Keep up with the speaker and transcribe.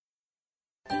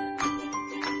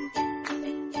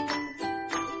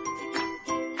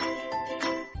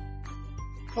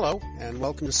Hello, and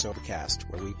welcome to Sobercast,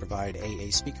 where we provide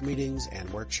AA speaker meetings and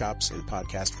workshops in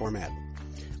podcast format.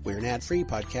 We're an ad-free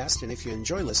podcast, and if you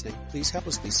enjoy listening, please help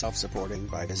us be self-supporting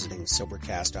by visiting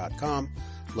Sobercast.com,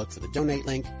 look for the donate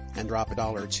link, and drop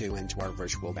 $1 or $2 into our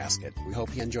virtual basket. We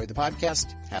hope you enjoyed the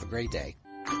podcast. Have a great day.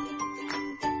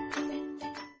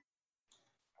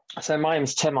 So my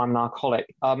name's Tim, I'm an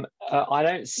alcoholic. I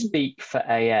don't speak for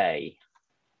AA.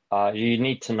 You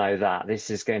need to know that. This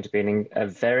is going to be a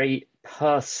very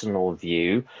personal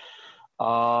view.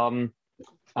 And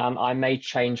I may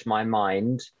change my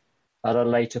mind at a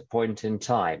later point in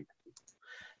time.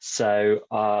 So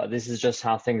this is just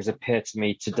how things appear to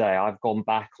me today. I've gone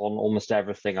back on almost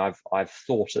everything I've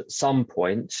thought at some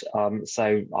point.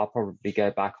 So I'll probably go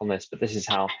back on this, but this is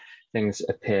how things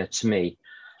appear to me.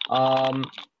 Someone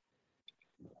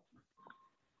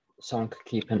could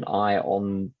keep an eye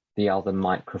on the other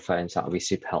microphones. That would be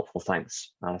super helpful.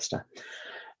 Thanks, Alistair.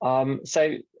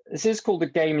 So this is called the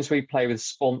Games We Play with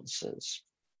Sponsors.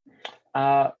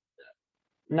 Now,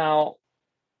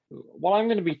 what I'm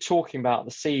going to be talking about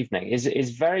this evening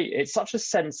it's such a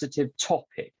sensitive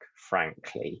topic,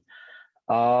 frankly.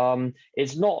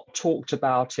 It's not talked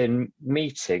about in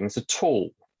meetings at all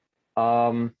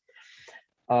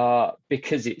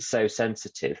because it's so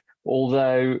sensitive.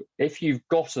 Although if you've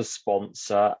got a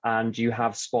sponsor and you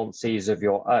have sponsees of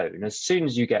your own, as soon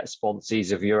as you get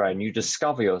sponsees of your own, you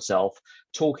discover yourself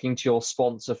talking to your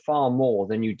sponsor far more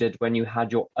than you did when you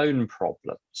had your own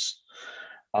problems.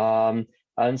 And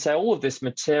so all of this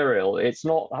material, I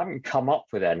haven't come up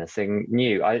with anything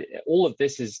new. All of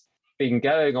this has been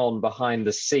going on behind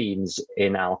the scenes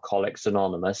in Alcoholics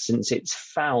Anonymous since its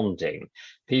founding.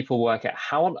 People work out,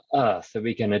 how on earth are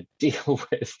we going to deal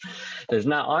with this?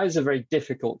 Now, I was a very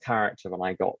difficult character when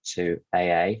I got to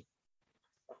AA.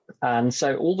 And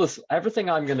so everything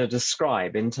I'm going to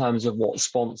describe in terms of what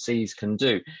sponsees can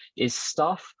do is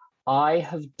stuff I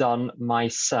have done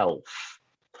myself.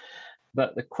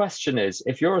 But the question is,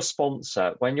 if you're a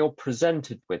sponsor, when you're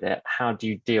presented with it, how do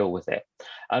you deal with it?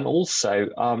 And also,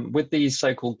 with these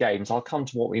so-called games, I'll come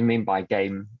to what we mean by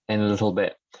game in a little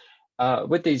bit.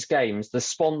 With these games, the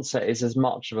sponsor is as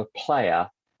much of a player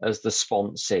as the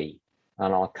sponsee.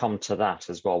 And I'll come to that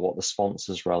as well, what the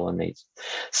sponsor's role and needs.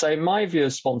 So my view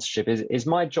of sponsorship is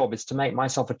my job is to make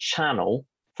myself a channel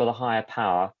for the higher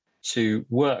power to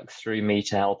work through me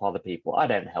to help other people. I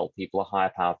don't help people, a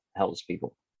higher power helps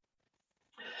people.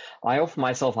 I offer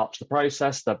myself up to the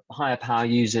process. The higher power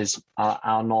uses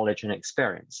our knowledge and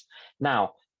experience.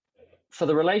 Now, for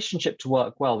the relationship to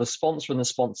work well, the sponsor and the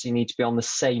sponsee need to be on the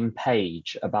same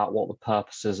page about what the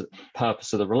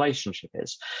purpose of the relationship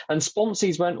is. And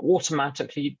sponsees won't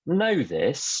automatically know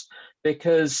this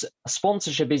because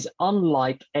sponsorship is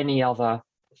unlike any other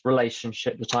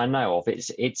relationship that I know of. It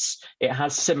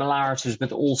has similarities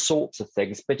with all sorts of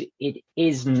things, but it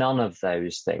is none of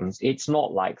those things. It's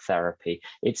not like therapy.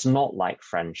 It's not like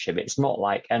friendship. It's not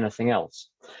like anything else.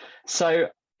 So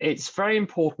it's very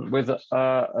important with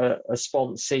a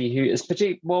sponsee who is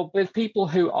with people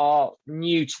who are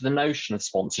new to the notion of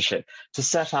sponsorship to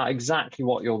set out exactly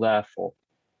what you're there for.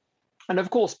 And of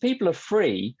course, people are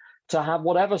free to have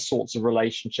whatever sorts of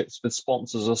relationships with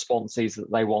sponsors or sponsees that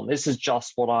they want. This is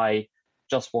just what I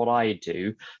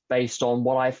do based on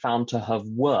what I found to have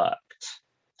worked.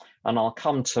 And I'll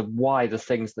come to why the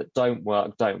things that don't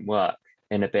work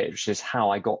in a bit, which is how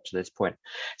I got to this point.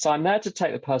 So I'm there to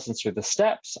take the person through the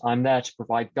steps. I'm there to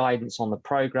provide guidance on the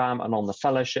program and on the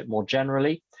fellowship more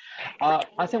generally.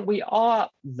 I think we are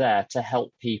there to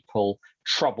help people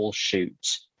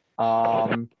troubleshoot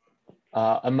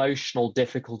emotional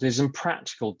difficulties and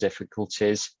practical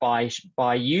difficulties by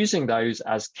using those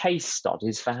as case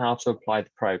studies for how to apply the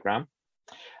program.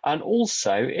 And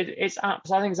also, I think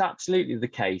it's absolutely the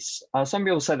case. Some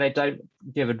people say they don't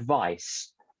give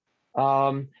advice.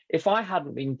 If I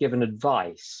hadn't been given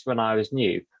advice when I was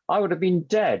new, I would have been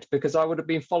dead because I would have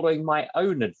been following my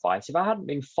own advice. If I hadn't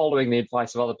been following the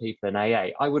advice of other people in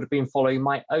AA, I would have been following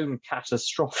my own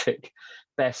catastrophic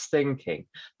best thinking.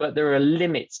 But there are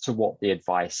limits to what the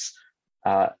advice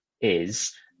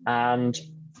is. And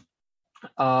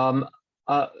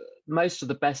most of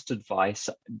the best advice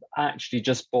actually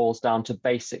just boils down to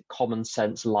basic common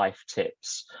sense life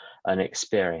tips and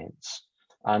experience.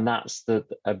 And that's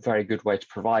a very good way to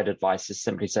provide advice, is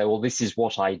simply say, well, this is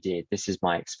what I did. This is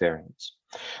my experience.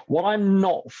 What I'm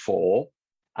not for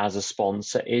as a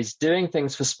sponsor is doing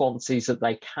things for sponsees that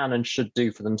they can and should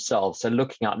do for themselves. So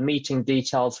looking at meeting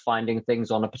details, finding things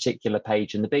on a particular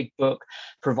page in the big book,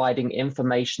 providing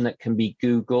information that can be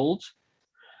Googled.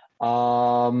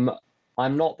 I'm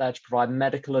not there to provide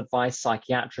medical advice,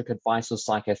 psychiatric advice, or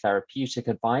psychotherapeutic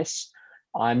advice.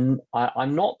 I'm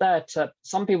not there to,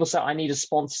 some people say I need a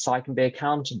sponsor so I can be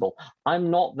accountable. I'm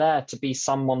not there to be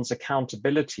someone's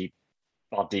accountability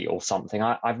buddy or something.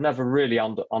 I've never really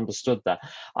understood that.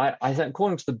 I think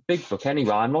according to the big book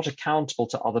anyway, I'm not accountable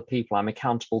to other people. I'm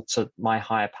accountable to my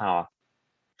higher power,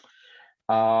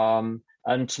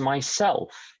 and to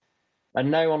myself, and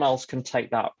no one else can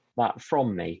take that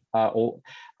from me.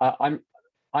 I'm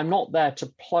not there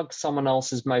to plug someone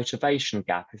else's motivation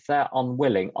gap. If they're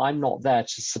unwilling, I'm not there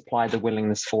to supply the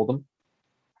willingness for them.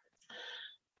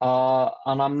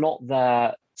 And I'm not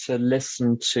there to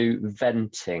listen to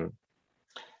venting.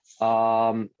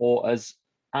 Or as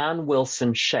Anne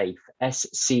Wilson Schaef,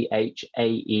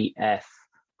 Schaef,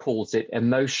 calls it,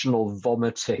 emotional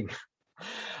vomiting.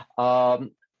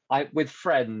 With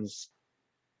friends,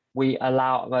 we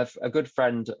allow, a good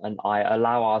friend and I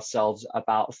allow ourselves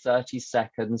about 30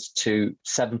 seconds to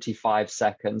 75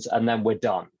 seconds, and then we're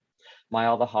done. My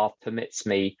other half permits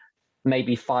me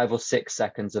maybe 5 or 6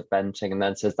 seconds of venting and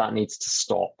then says that needs to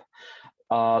stop.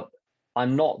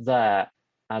 I'm not there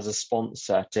as a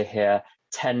sponsor to hear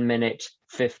 10-minute,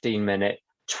 15-minute,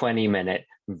 20-minute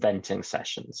venting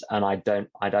sessions, and I don't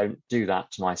do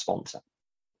that to my sponsor.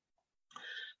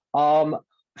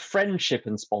 Friendship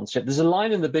and sponsorship. There's a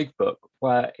line in the big book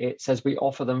where it says we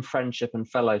offer them friendship and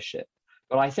fellowship,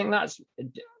 but I think that's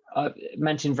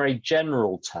meant in very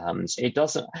general terms. It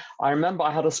doesn't. I remember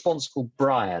I had a sponsor called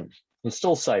Brian. He's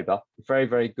still sober, very,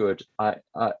 very good.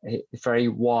 Very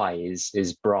wise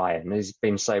is Brian. He's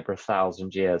been sober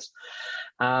 1,000 years.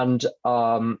 And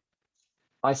I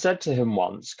said to him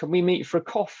once, can we meet for a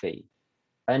coffee?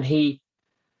 And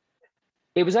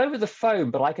it was over the phone,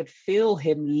 but I could feel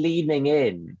him leaning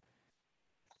in.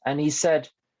 And he said,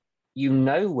 you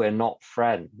know we're not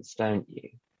friends, don't you?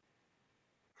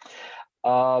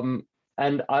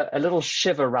 And a little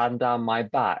shiver ran down my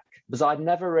back, because I'd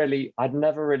never really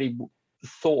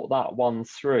thought that one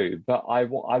through, but I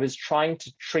was trying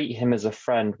to treat him as a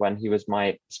friend when he was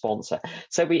my sponsor.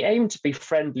 So we aim to be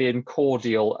friendly and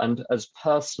cordial and as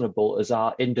personable as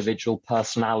our individual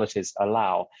personalities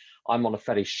allow. I'm on a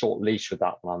fairly short leash with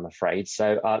that one, I'm afraid.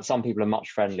 So some people are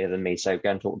much friendlier than me, so go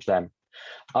and talk to them.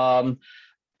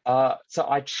 So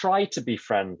I try to be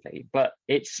friendly, but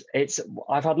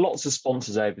I've had lots of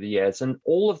sponsors over the years, and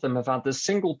all of them have had the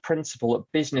single principle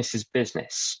that business is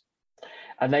business.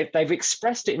 And they've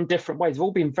expressed it in different ways. They've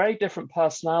all been very different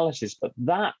personalities, but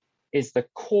that is the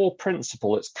core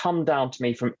principle that's come down to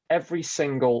me from every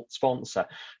single sponsor.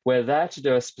 We're there to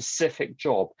do a specific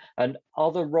job, and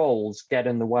other roles get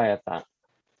in the way of that.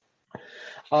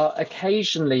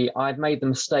 Occasionally, I've made the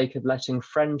mistake of letting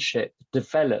friendship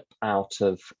develop out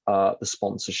of the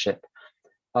sponsorship.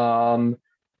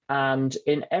 And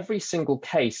in every single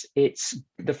case,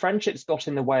 the friendships got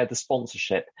in the way of the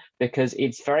sponsorship, because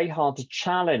it's very hard to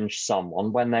challenge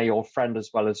someone when they're your friend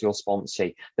as well as your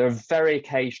sponsee. There are very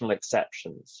occasional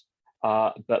exceptions,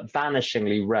 but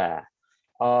vanishingly rare.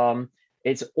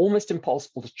 It's almost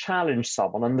impossible to challenge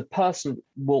someone, and the person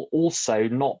will also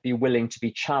not be willing to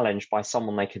be challenged by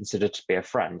someone they consider to be a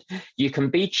friend. You can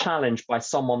be challenged by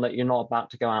someone that you're not about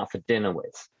to go out for dinner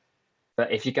with.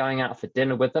 But if you're going out for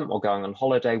dinner with them or going on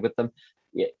holiday with them,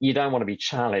 you don't want to be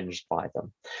challenged by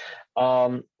them.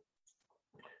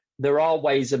 There are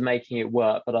ways of making it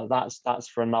work, but that's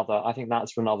for another. I think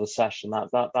that's for another session.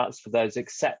 That's for those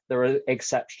there are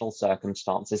exceptional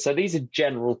circumstances. So these are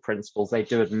general principles. They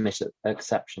do admit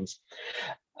exceptions.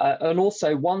 And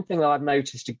also, one thing that I've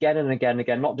noticed again and again,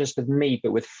 not just with me,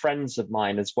 but with friends of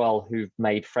mine as well who've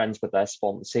made friends with their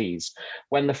sponsees,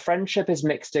 when the friendship is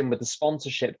mixed in with the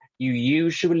sponsorship, you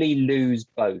usually lose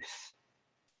both.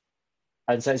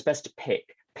 And so it's best to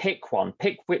pick one,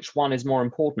 pick which one is more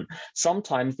important.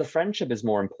 Sometimes the friendship is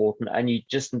more important, and you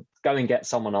just go and get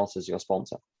someone else as your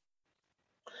sponsor.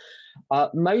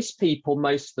 Most people,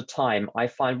 most of the time, I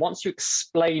find once you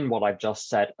explain what I've just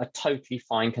said, are totally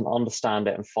fine, can understand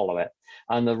it and follow it,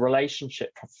 and the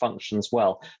relationship functions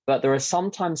well. But there are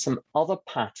sometimes some other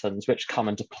patterns which come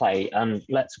into play, and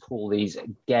let's call these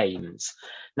games.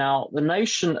 Now, the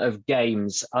notion of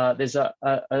games, there's a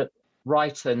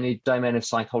writer in the domain of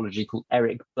psychology called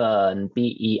Eric Berne,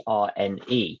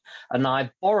 B-E-R-N-E. And I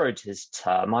borrowed his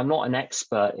term. I'm not an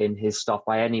expert in his stuff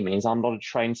by any means. I'm not a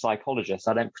trained psychologist.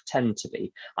 I don't pretend to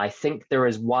be. I think there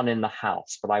is one in the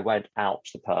house, but I won't out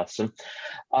the person.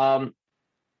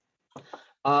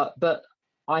 But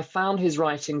I found his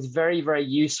writings very, very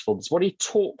useful, because what he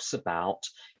talks about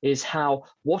is how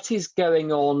what is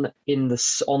going on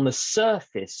on the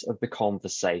surface of the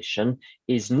conversation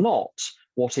is not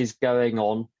what is going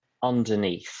on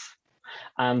underneath,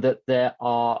 and that there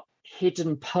are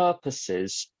hidden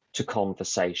purposes to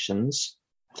conversations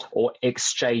or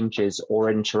exchanges or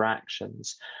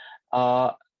interactions.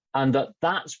 And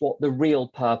that's what the real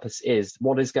purpose is.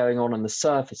 What is going on the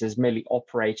surface is merely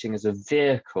operating as a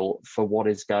vehicle for what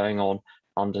is going on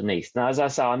underneath. Now, as I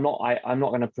say, I'm not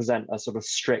going to present a sort of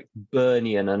strict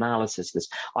Bernian analysis of this.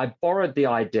 I borrowed the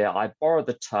idea, I borrowed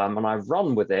the term, and I've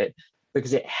run with it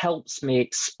because it helps me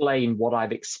explain what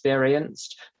I've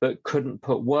experienced but couldn't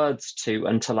put words to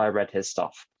until I read his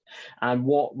stuff. And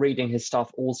what reading his stuff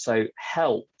also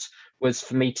helped was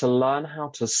for me to learn how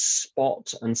to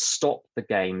spot and stop the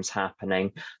games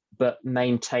happening, but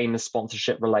maintain the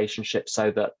sponsorship relationship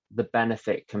so that the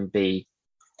benefit can be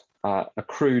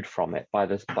accrued from it by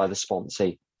the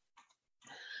sponsee.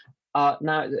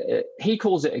 Now, he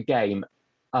calls it a game.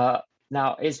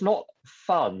 Now, it's not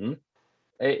fun.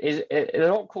 They're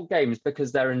not called games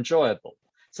because they're enjoyable.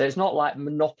 So it's not like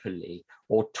Monopoly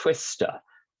or Twister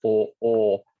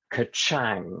or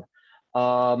Ka-Chang.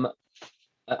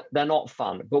 They're not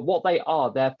fun, but what they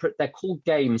are, they're called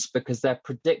games because they're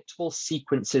predictable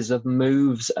sequences of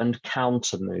moves and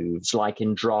counter moves, like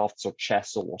in drafts or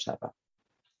chess or whatever.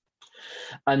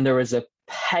 And there is a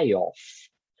payoff,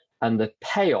 and the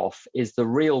payoff is the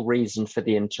real reason for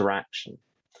the interaction.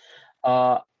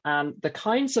 And the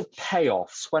kinds of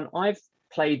payoffs, when I've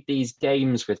played these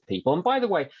games with people, and by the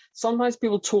way, sometimes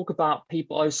people talk about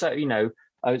people,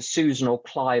 Susan or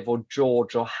Clive or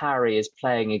George or Harry is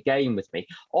playing a game with me.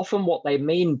 Often what they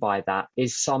mean by that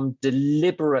is some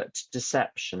deliberate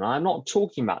deception. I'm not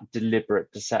talking about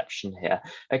deliberate deception here.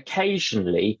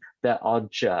 Occasionally, there are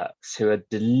jerks who are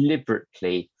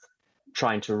deliberately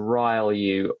trying to rile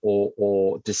you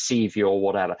or deceive you or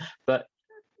whatever. But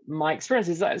my experience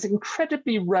is that it's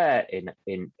incredibly rare in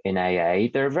AA.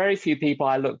 There are very few people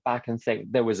I look back and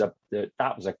think that was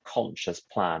a conscious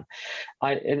plan.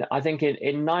 I think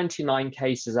in 99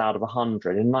 cases out of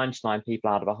 100, in 99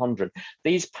 people out of 100,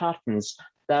 these patterns,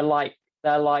 they're like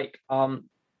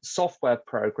software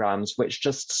programs which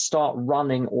just start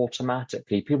running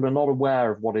automatically. People are not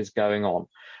aware of what is going on,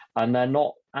 and they're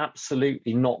not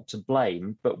absolutely not to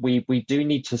blame. But we do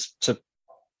need to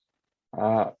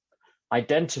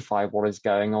identify what is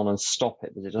going on and stop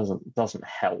it, but it doesn't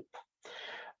help.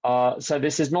 So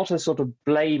this is not a sort of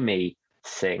blamey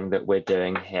thing that we're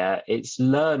doing here. It's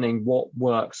learning what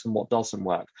works and what doesn't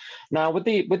work. Now, with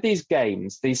these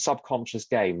games, these subconscious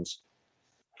games,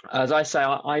 as I say,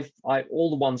 I all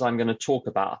the ones I'm going to talk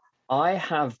about, I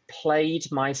have played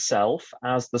myself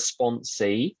as the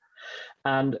sponsee,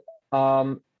 and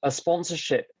a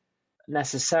sponsorship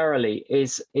necessarily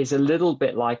is a little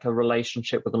bit like a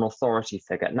relationship with an authority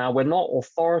figure. Now, we're not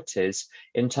authorities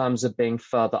in terms of being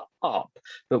further up,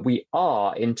 but we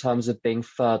are in terms of being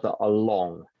further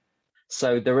along.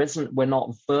 So we're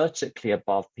not vertically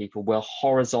above people, we're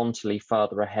horizontally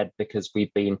further ahead because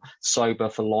we've been sober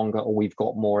for longer or we've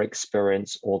got more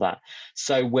experience or that.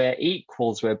 So we're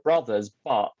equals, we're brothers,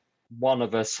 but one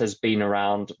of us has been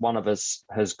around, one of us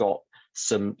has got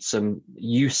some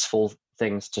useful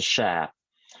things to share.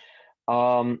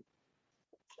 But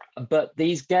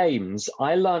these games,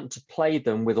 I learned to play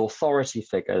them with authority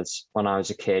figures when I was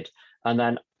a kid, and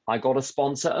then I got a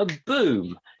sponsor, and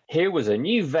boom, here was a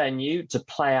new venue to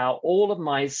play out all of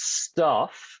my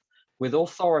stuff with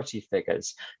authority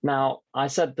figures. Now, I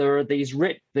said there are these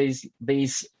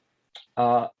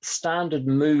standard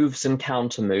moves and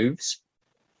counter moves.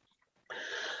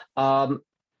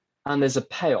 And there's a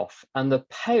payoff. And the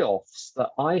payoffs that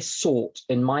I sought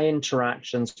in my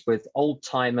interactions with old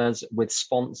timers, with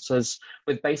sponsors,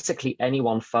 with basically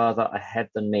anyone further ahead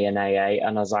than me in AA.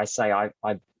 And as I say,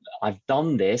 I've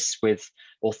done this with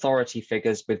authority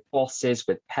figures, with bosses,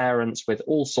 with parents, with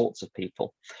all sorts of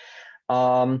people.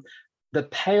 The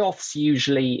payoffs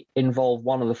usually involve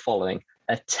one of the following: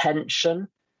 attention.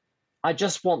 I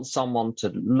just want someone to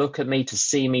look at me, to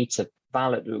see me, to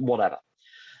validate, whatever.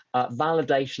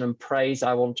 Validation and praise.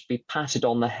 I want to be patted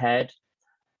on the head.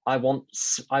 I want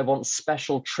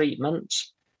special treatment.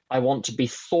 I want to be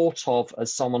thought of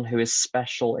as someone who is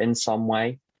special in some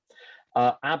way.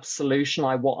 Absolution.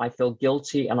 I feel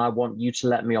guilty and I want you to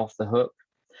let me off the hook.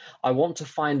 I want to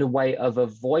find a way of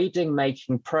avoiding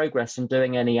making progress and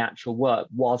doing any actual work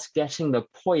whilst getting the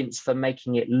points for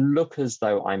making it look as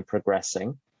though I'm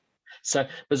progressing. So,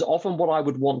 because often what I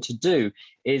would want to do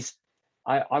is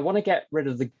I want to get rid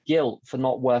of the guilt for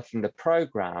not working the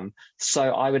program.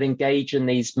 So I would engage in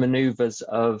these maneuvers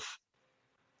of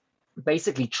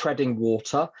basically treading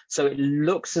water. So it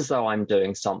looks as though I'm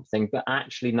doing something, but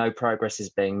actually no progress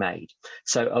is being made.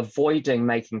 So avoiding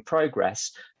making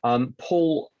progress.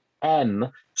 Paul M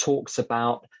talks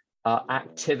about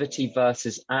activity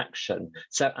versus action.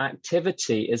 So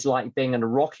activity is like being in a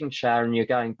rocking chair and you're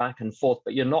going back and forth,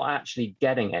 but you're not actually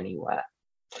getting anywhere.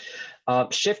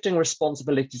 Shifting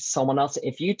responsibility to someone else.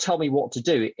 If you tell me what to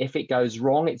do, if it goes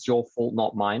wrong, it's your fault,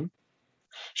 not mine.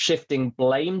 Shifting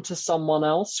blame to someone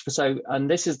else. So, and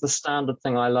this is the standard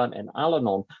thing I learned in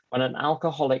Al-Anon. When an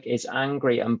alcoholic is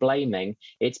angry and blaming,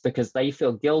 it's because they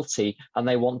feel guilty and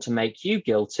they want to make you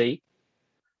guilty,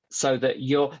 so that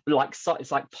you're like,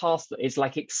 it's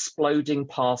like exploding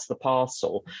past the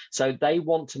parcel. So they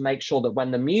want to make sure that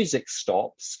when the music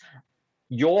stops,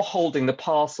 you're holding the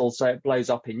parcel so it blows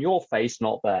up in your face,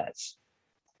 not theirs.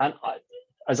 And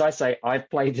as I say, I've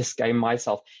played this game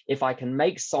myself. If I can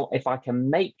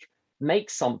make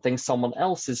something someone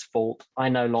else's fault, I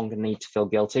no longer need to feel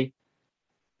guilty.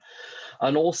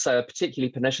 And also a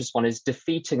particularly pernicious one is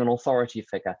defeating an authority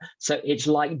figure. So it's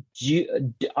like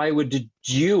I would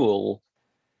duel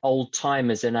old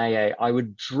timers in AA. I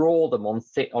would draw them on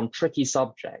tricky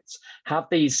subjects, have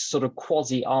these sort of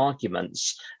quasi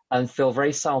arguments, and feel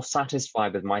very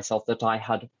self-satisfied with myself that I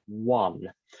had won.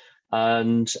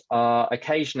 And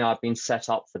occasionally I've been set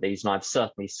up for these, and I've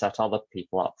certainly set other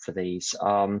people up for these.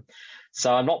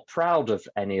 So I'm not proud of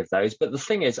any of those. But the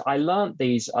thing is, I learned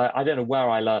these, I don't know where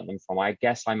I learned them from. I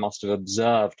guess I must have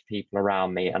observed people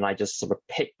around me, and I just sort of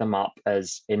picked them up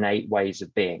as innate ways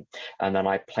of being. And then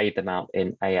I played them out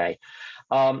in AA.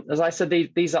 As I said,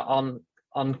 these are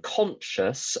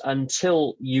unconscious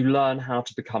until you learn how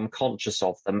to become conscious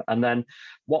of them. And then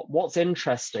what's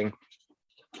interesting,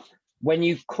 when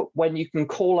you can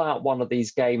call out one of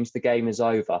these games, the game is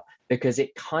over, because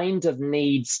it kind of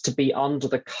needs to be under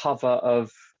the cover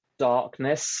of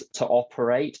darkness to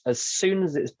operate. As soon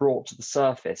as it's brought to the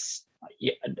surface,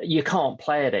 you can't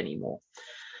play it anymore.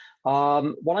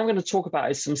 What I'm going to talk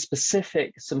about is some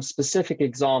specific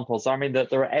examples. I mean, that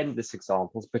there are endless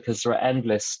examples because there are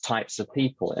endless types of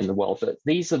people in the world, but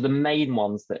these are the main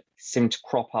ones that seem to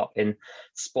crop up in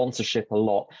sponsorship a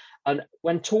lot. And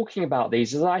when talking about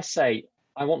these, as I say,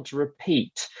 I want to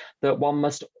repeat that one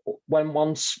must,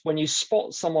 when you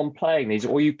spot someone playing these,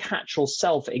 or you catch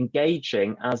yourself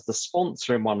engaging as the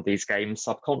sponsor in one of these games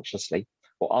subconsciously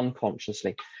or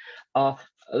unconsciously,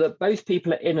 that both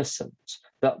people are innocent.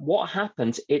 That what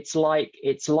happens, it's like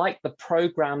the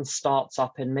program starts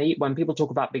up in me. When people talk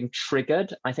about being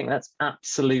triggered, I think that's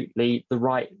absolutely the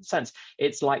right sense.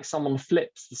 It's like someone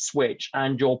flips the switch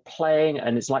and you're playing,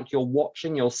 and it's like you're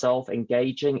watching yourself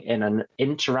engaging in an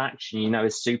interaction you know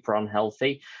is super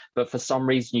unhealthy, but for some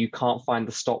reason you can't find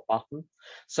the stop button.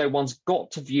 So one's got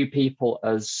to view people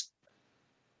as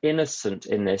innocent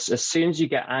in this. As soon as you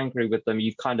get angry with them,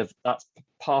 that's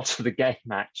part of the game,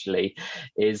 actually,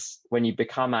 is when you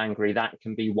become angry, that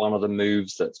can be one of the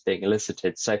moves that's being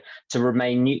elicited. So to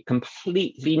remain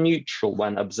completely neutral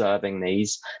when observing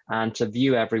these, and to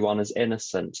view everyone as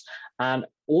innocent. And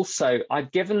also,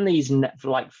 I've given these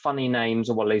like funny names,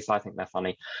 or well, at least I think they're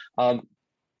funny,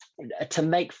 to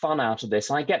make fun out of this.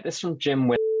 And I get this from Jim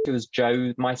Willis, who was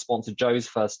my sponsor, Joe's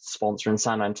first sponsor in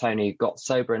San Antonio. He got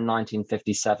sober in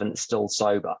 1957, still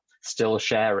sober, still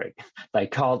sharing. They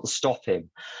can't stop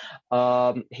him.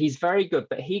 He's very good,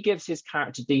 but he gives his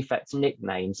character defects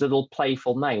nicknames, little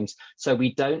playful names, so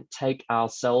we don't take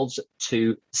ourselves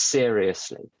too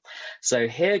seriously. So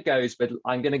here goes, but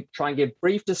I'm going to try and give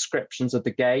brief descriptions of the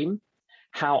game,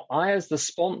 how I, as the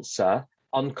sponsor,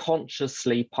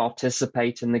 unconsciously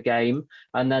participate in the game,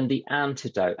 and then the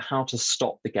antidote, how to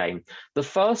stop the game. The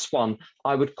first one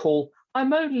I would call,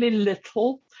 I'm only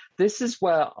little. This is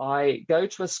where I go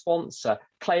to a sponsor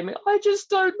claiming, I just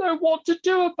don't know what to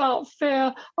do about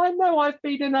fear. I know I've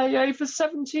been in AA for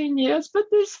 17 years, but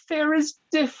this fear is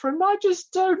different. I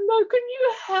just don't know. Can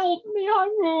you help me?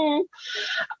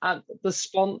 And the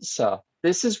sponsor,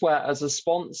 this is where, as a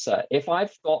sponsor, if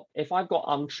I've got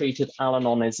untreated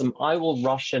Al-Anonism, I will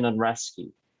rush in and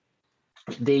rescue.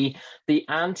 The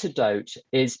antidote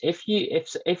is if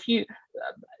you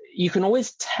can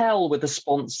always tell with a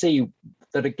sponsee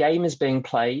that a game is being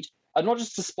played, and not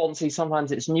just a sponsee.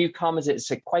 Sometimes it's newcomers,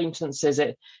 it's acquaintances,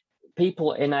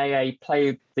 people in AA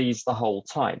play these the whole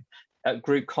time at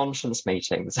group conscience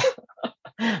meetings.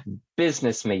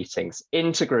 Business meetings,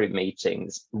 intergroup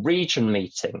meetings, region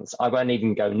meetings. I won't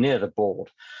even go near the board.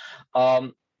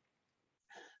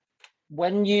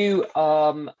 When you,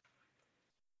 what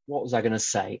was I going to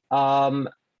say? There's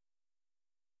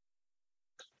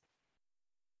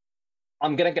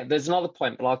another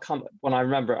point, but when I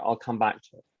remember it, I'll come back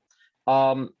to it.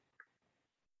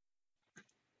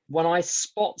 When I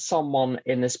spot someone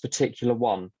in this particular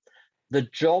one, the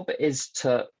job is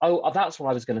that's what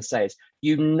I was going to say, is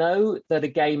you know that a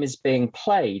game is being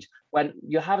played, when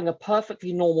you're having a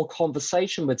perfectly normal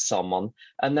conversation with someone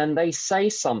and then they say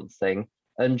something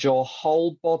and your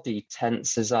whole body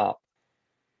tenses up.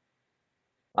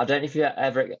 I don't know if you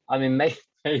ever, I mean, maybe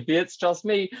it's just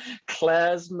me.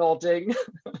 Claire's nodding.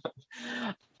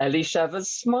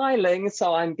 Elisheva's smiling,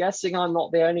 so I'm guessing I'm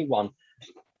not the only one.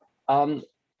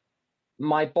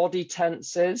 My body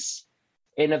tenses.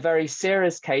 In a very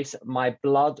serious case, my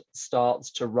blood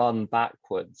starts to run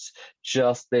backwards.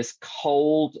 Just this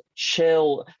cold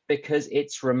chill, because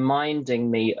it's reminding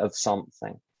me of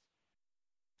something.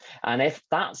 And if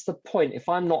that's the point, if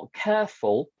I'm not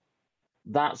careful,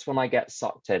 that's when I get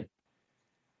sucked in.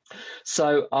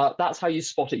 So that's how you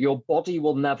spot it. Your body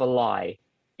will never lie.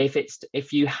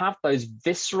 If you have those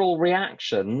visceral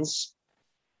reactions,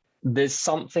 there's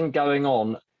something going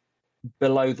on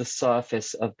below the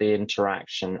surface of the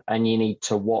interaction, and you need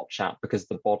to watch out, because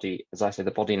the body, as I say, the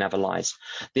body never lies.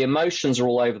 The emotions are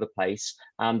all over the place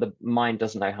and the mind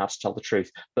doesn't know how to tell the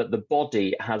truth, but the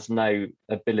body has no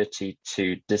ability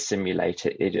to dissimulate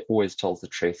it. It always tells the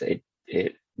truth.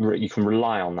 You can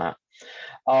rely on that.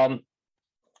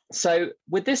 So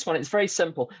with this one, it's very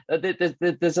simple.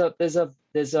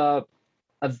 There's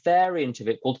a variant of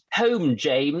it called Home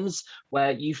James,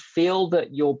 where you feel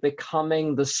that you're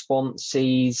becoming the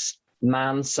sponsee's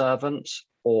manservant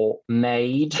or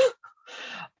maid.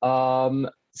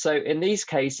 So in these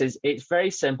cases, it's very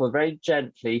simple, very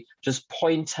gently, just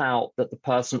point out that the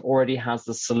person already has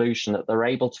the solution, that they're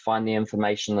able to find the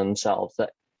information themselves,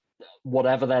 that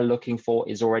whatever they're looking for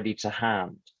is already to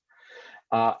hand.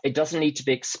 It doesn't need to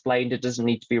be explained. It doesn't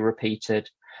need to be repeated.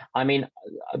 I mean,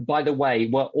 by the way,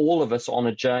 we're all of us on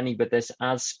a journey with this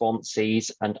as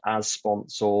sponsees and as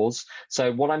sponsors.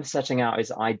 So what I'm setting out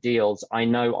is ideals. I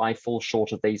know I fall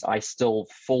short of these. I still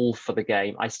fall for the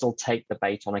game. I still take the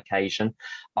bait on occasion.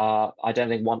 I don't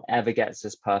think one ever gets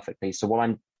this perfectly. So what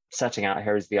I'm setting out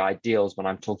here is the ideals when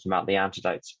I'm talking about the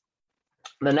antidotes.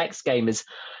 The next game is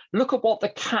look at what the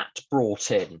cat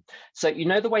brought in. So you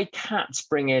know the way cats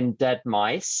bring in dead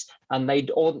mice, and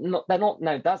that's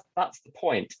the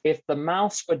point. If the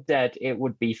mouse were dead, it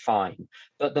would be fine,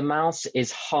 but the mouse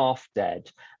is half dead,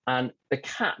 and the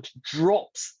cat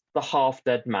drops the half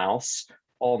dead mouse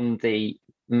on the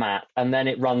mat, and then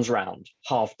it runs around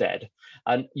half dead.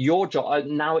 And your job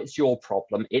now, it's your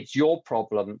problem. It's your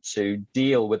problem to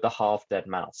deal with the half dead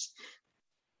mouse.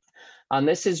 And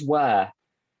this is where,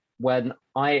 when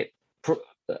I,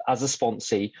 as a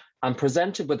sponsee, I'm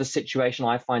presented with a situation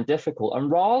I find difficult,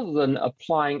 and rather than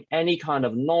applying any kind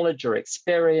of knowledge or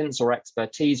experience or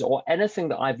expertise or anything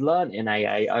that I've learned in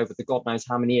AA over the God knows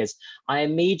how many years, I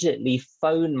immediately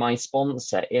phone my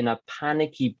sponsor in a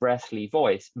panicky, breathy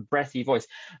voice,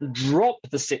 drop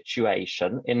the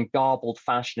situation in garbled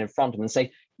fashion in front of them and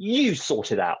say, "You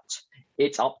sort it out.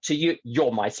 It's up to you.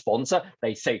 You're my sponsor.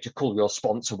 They say to call your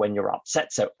sponsor when you're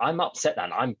upset. So I'm upset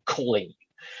and I'm calling you."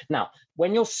 Now,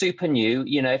 when you're super new,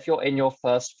 if you're in your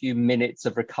first few minutes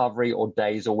of recovery or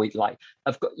days or week,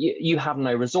 you have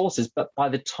no resources. But by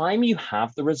the time you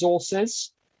have the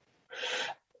resources,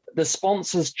 the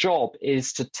sponsor's job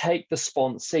is to take the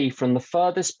sponsee from the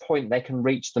furthest point they can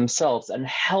reach themselves and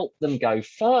help them go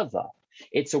further.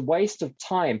 It's a waste of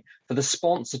time for the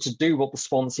sponsor to do what the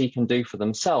sponsee can do for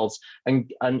themselves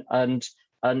and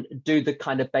do the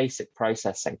kind of basic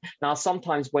processing. Now,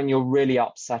 sometimes when you're really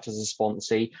upset as a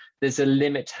sponsee, there's a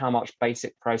limit to how much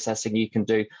basic processing you can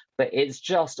do, but it's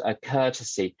just a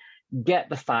courtesy. Get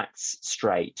the facts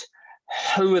straight.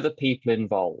 Who are the people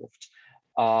involved?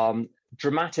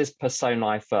 Dramatis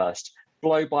personae first,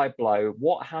 blow by blow,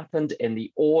 what happened in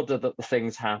the order that the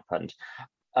things happened,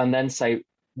 and then say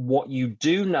what you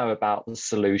do know about the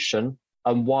solution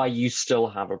and why you still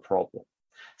have a problem.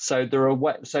 So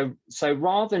so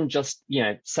rather than just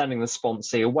sending the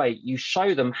sponsee away, you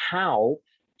show them how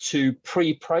to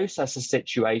pre-process a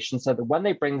situation so that when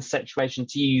they bring the situation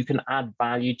to you, you can add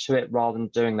value to it rather than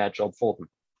doing their job for them.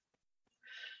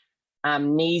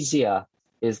 Amnesia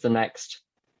is the next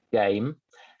game.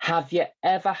 Have you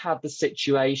ever had the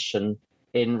situation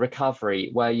in recovery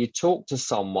where you talk to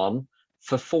someone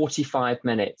for 45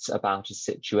 minutes about a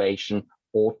situation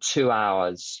or 2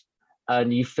 hours,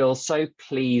 and you feel so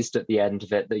pleased at the end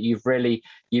of it that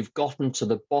you've gotten to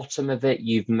the bottom of it,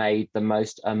 you've made the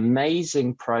most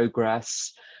amazing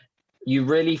progress, you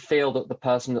really feel that the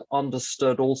person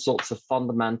understood all sorts of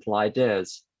fundamental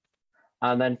ideas,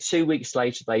 and then 2 weeks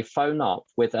later they phone up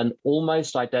with an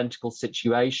almost identical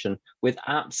situation with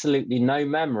absolutely no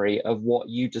memory of what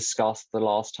you discussed the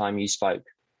last time you spoke.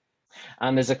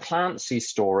 And there's a Clancy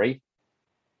story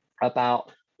about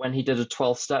when he did a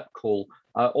 12-step call,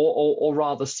 or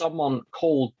rather someone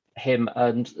called him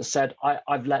and said,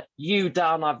 I've let you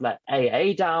down, I've let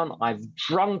AA down, I've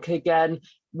drunk again,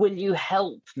 will you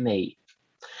help me?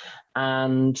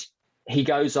 And he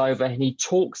goes over and he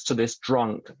talks to this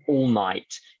drunk all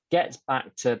night, gets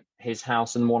back to his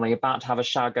house in the morning, about to have a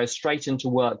shower, goes straight into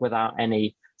work without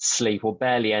any sleep or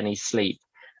barely any sleep.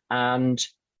 And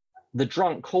the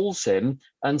drunk calls him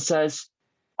and says,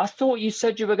 I thought you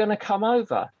said you were going to come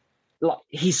over. Like,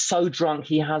 he's so drunk,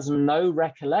 he has no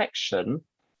recollection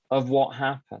of what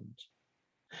happened.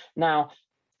 Now,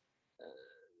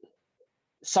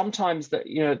 sometimes that,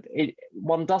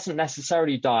 one doesn't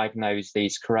necessarily diagnose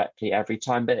these correctly every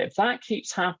time, but if that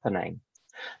keeps happening,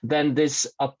 then there's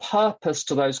a purpose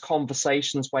to those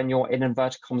conversations when you're, in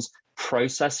inverted commas,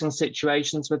 processing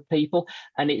situations with people.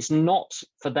 And it's not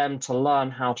for them to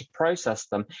learn how to process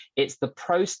them. It's the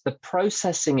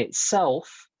processing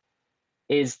itself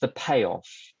is the payoff.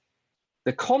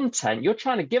 The content, you're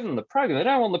trying to give them the program. They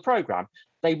don't want the program.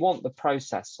 They want the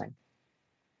processing.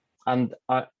 And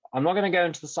I'm not going to go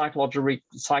into the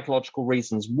psychological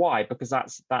reasons why, because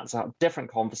that's a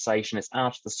different conversation. It's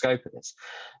out of the scope of this.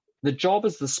 The job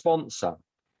as the sponsor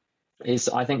is,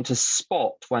 I think, to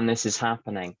spot when this is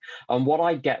happening. And what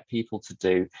I get people to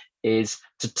do is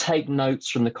to take notes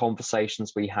from the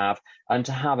conversations we have and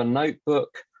to have a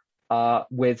notebook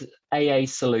with AA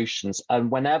solutions. And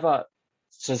whenever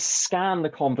to scan the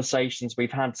conversations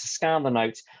we've had, to scan the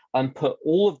notes and put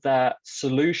all of their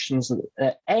solutions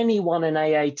that anyone in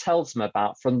AA tells them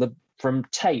about, from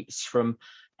tapes, from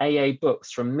AA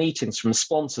books, from meetings, from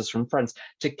sponsors, from friends,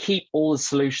 to keep all the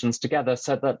solutions together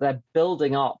so that they're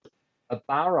building up a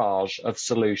barrage of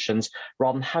solutions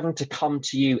rather than having to come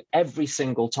to you every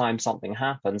single time something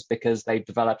happens because they've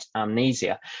developed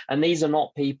amnesia. And these are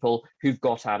not people who've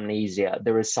got amnesia.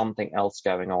 There is something else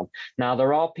going on. Now,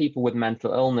 there are people with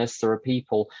mental illness. There are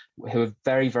people who are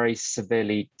very, very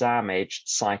severely damaged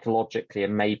psychologically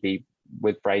and maybe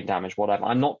with brain damage, whatever.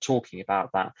 I'm not talking about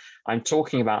that. I'm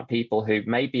talking about people who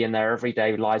maybe in their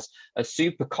everyday lives are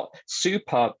super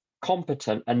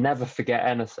competent and never forget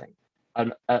anything.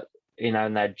 And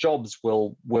and their jobs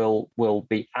will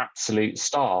be absolute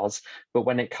stars. But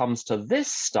when it comes to this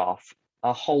stuff,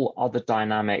 a whole other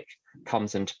dynamic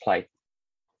comes into play.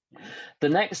 The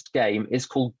next game is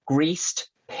called Greased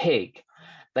Pig.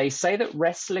 They say that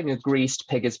wrestling a greased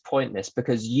pig is pointless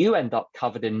because you end up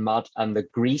covered in mud and the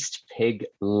greased pig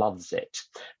loves it.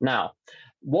 Now,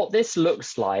 what this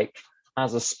looks like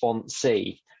as a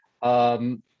sponsee,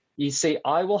 you see,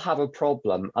 I will have a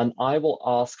problem and I will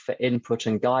ask for input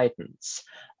and guidance.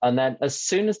 And then as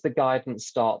soon as the guidance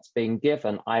starts being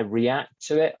given, I react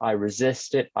to it, I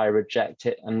resist it, I reject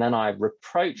it, and then I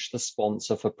reproach the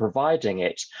sponsor for providing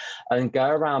it and go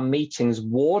around meetings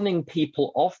warning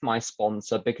people off my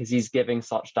sponsor because he's giving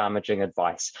such damaging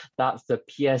advice. That's the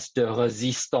pièce de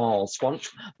résistance.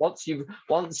 Once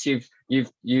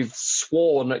you've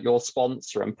sworn at your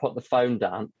sponsor and put the phone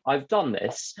down, I've done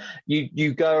this,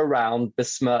 you go around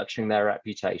besmirching their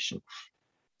reputation.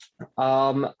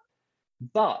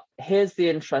 But here's the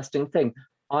interesting thing.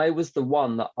 I was the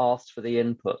one that asked for the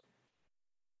input.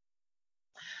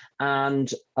 And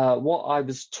what I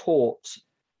was taught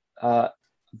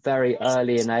very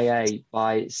early in AA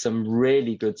by some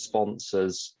really good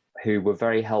sponsors who were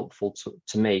very helpful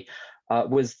to me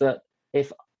was that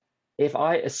if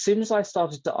as soon as I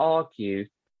started to argue,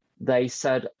 they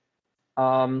said,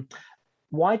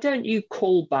 why don't you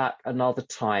call back another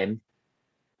time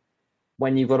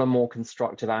when you've got a more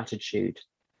constructive attitude?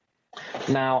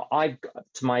 Now,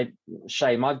 to my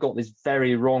shame, I've got this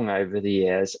very wrong over the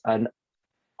years, and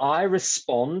I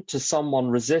respond to someone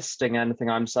resisting anything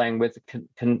I'm saying with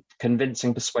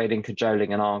convincing, persuading,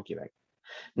 cajoling, and arguing.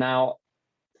 Now,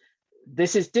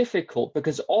 this is difficult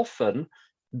because often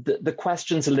the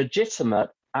questions are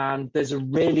legitimate and there's a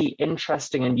really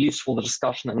interesting and useful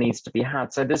discussion that needs to be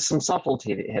had. So there's some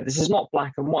subtlety here. This is not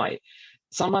black and white.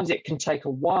 Sometimes it can take a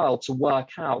while to work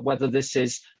out whether this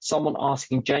is someone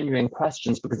asking genuine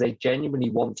questions because they genuinely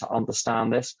want to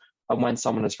understand this and when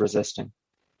someone is resisting.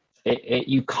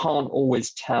 You can't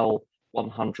always tell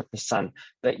 100%,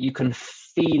 but you can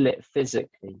feel it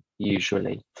physically,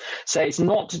 usually. So it's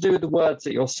not to do with the words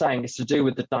that you're saying, it's to do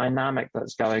with the dynamic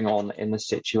that's going on in the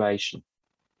situation.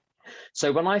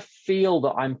 So when I feel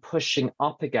that I'm pushing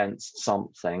up against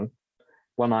something,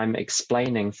 when I'm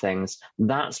explaining things,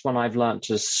 that's when I've learned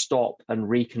to stop and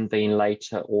reconvene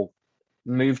later or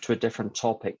move to a different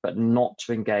topic, but not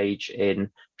to engage in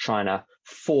trying to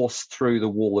force through the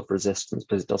wall of resistance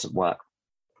because it doesn't work.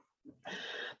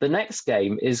 The next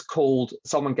game is called,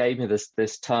 someone gave me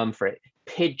this term for it,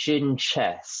 pigeon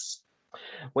chess.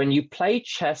 When you play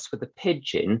chess with a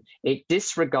pigeon, it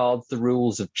disregards the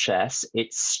rules of chess.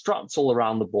 It struts all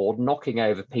around the board, knocking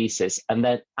over pieces, and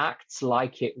then acts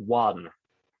like it won.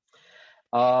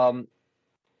 Now,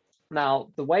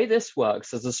 the way this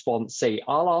works as a sponsee,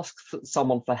 I'll ask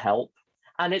someone for help.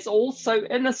 And it's all so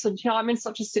innocent. I'm in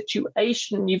such a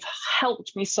situation. You've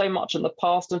helped me so much in the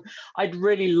past, and I'd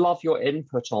really love your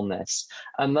input on this.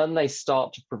 And then they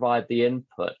start to provide the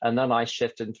input, and then I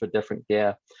shift into a different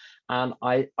gear. And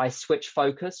I switch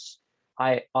focus.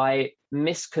 I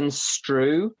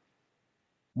misconstrue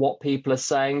what people are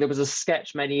saying. There was a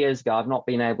sketch many years ago I've not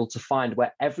been able to find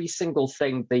where every single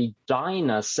thing the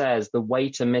diner says, the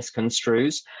waiter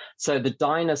misconstrues. So the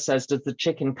diner says, does the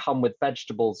chicken come with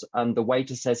vegetables? And the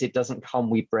waiter says, it doesn't come,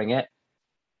 we bring it.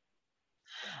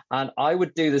 And I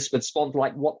would do this with sponsors,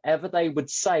 like whatever they would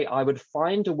say, I would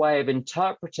find a way of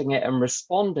interpreting it and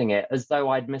responding it as though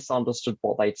I'd misunderstood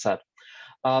what they'd said.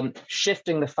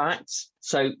 Shifting the facts,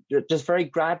 so just very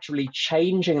gradually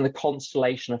changing the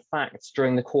constellation of facts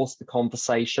during the course of the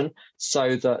conversation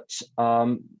so that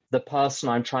the person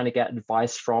I'm trying to get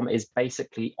advice from is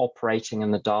basically operating in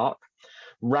the dark.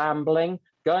 Rambling,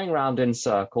 going around in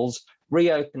circles,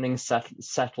 reopening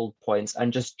settled points,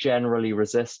 and just generally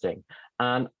resisting.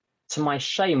 And to my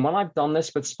shame, when I've done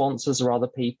this with sponsors or other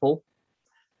people,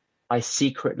 I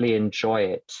secretly enjoy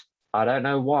it. I don't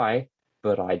know why,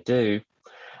 but I do.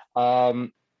 I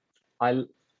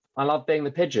love being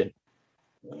the pigeon.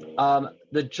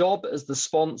 The job as the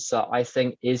sponsor, I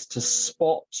think, is to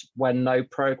spot when no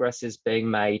progress is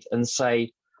being made and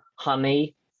say,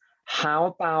 honey, how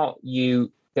about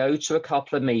you go to a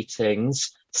couple of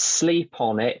meetings, sleep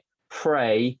on it,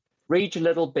 pray, read your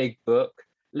little big book,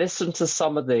 listen to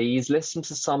some of these, listen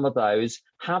to some of those,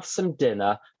 have some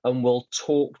dinner, and we'll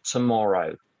talk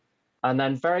tomorrow. And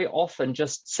then very often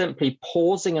just simply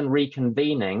pausing and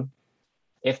reconvening.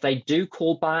 If they do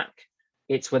call back,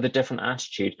 it's with a different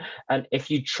attitude. And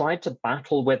if you tried to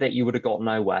battle with it, you would have got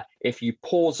nowhere. If you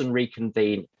pause and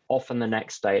reconvene, often the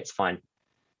next day, it's fine.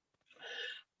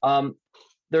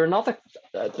 There are another,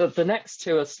 the next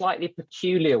two are slightly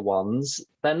peculiar ones.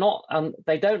 They're not,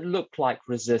 they don't look like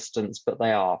resistance, but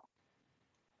they are.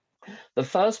 The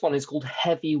first one is called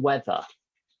heavy weather,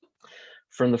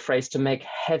 from the phrase to make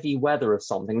heavy weather of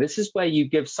something. This is where you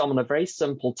give someone a very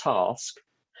simple task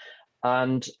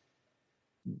and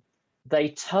they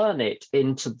turn it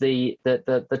into the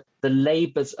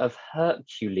labors of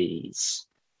Hercules.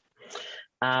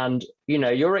 And, you know,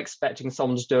 you're expecting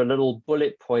someone to do a little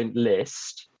bullet point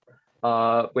list,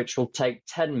 which will take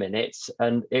 10 minutes,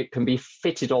 and it can be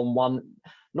fitted on one,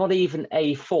 not even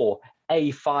A4,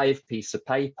 A5 piece of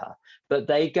paper. But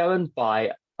they go and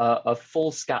buy a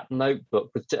foolscap notebook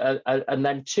with, and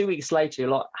then 2 weeks later,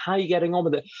 you're like, how are you getting on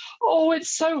with it? Oh,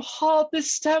 it's so hard.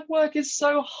 This step work is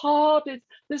so hard.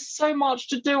 There's so much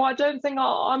to do. I don't think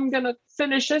I'm going to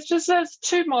finish. It's just, there's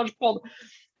too much bother.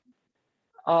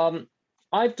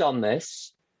 I've done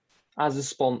this as a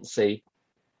sponsee,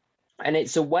 and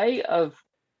it's a way of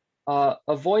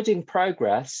avoiding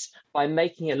progress by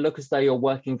making it look as though you're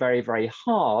working very, very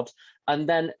hard. And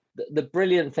then the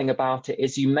brilliant thing about it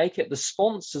is you make it the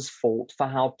sponsor's fault for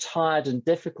how tired and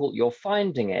difficult you're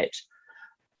finding it.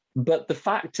 But the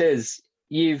fact is,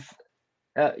 you've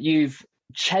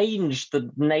changed the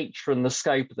nature and the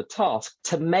scope of the task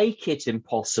to make it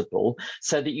impossible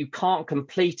so that you can't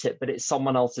complete it, but it's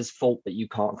someone else's fault that you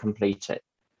can't complete it.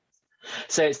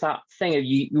 So it's that thing of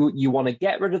you want to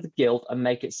get rid of the guilt and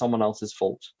make it someone else's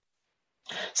fault.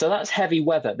 So that's heavy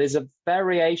weather. There's a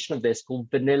variation of this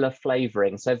called vanilla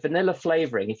flavoring. So vanilla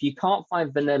flavoring, if you can't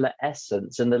find vanilla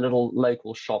essence in the little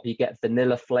local shop, you get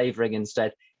vanilla flavoring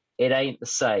instead. It ain't the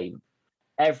same.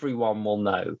 Everyone will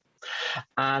know.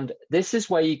 And this is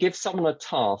where you give someone a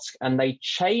task and they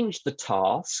change the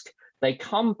task. They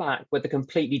come back with a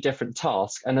completely different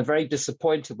task and are very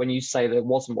disappointed when you say that it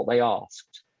wasn't what they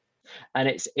asked. And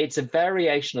it's a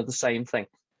variation of the same thing.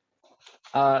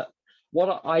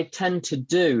 What I tend to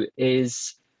do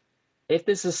is, if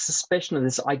there's a suspicion of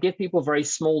this, I give people very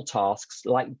small tasks,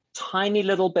 like tiny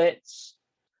little bits,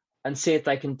 and see if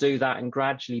they can do that and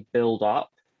gradually build up.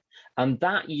 And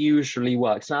that usually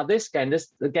works. Now,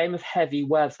 the game of heavy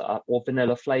weather or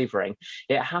vanilla flavoring,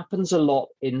 it happens a lot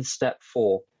in step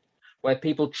 4, where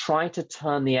people try to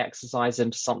turn the exercise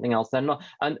into something else. They're not,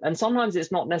 and sometimes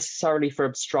it's not necessarily for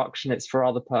obstruction, it's for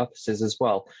other purposes as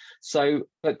well. So,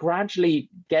 but gradually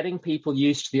getting people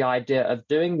used to the idea of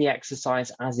doing the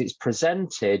exercise as it's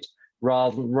presented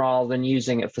rather than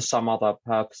using it for some other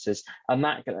purposes. And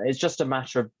that is just a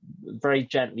matter of very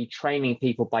gently training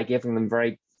people by giving them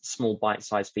very small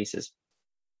bite-sized pieces.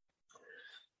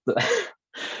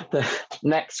 The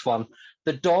next one,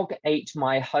 the dog ate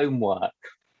my homework.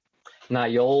 Now,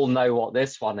 you all know what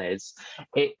this one is.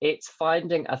 It's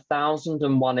finding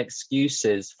 1,001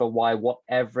 excuses for why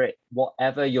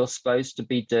whatever you're supposed to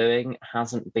be doing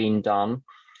hasn't been done.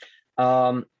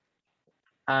 And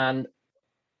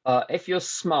if you're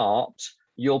smart,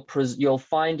 you'll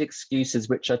find excuses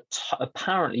which are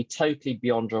apparently totally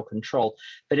beyond your control.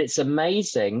 But it's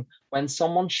amazing when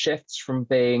someone shifts from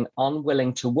being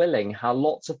unwilling to willing, how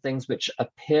lots of things which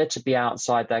appear to be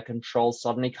outside their control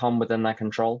suddenly come within their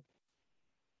control.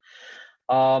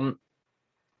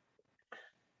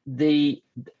 The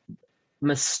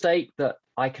mistake that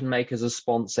I can make as a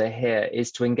sponsor here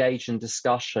is to engage in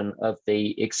discussion of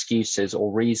the excuses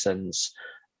or reasons.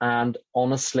 And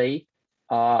honestly,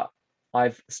 I've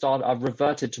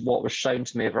reverted to what was shown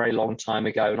to me a very long time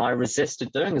ago, and I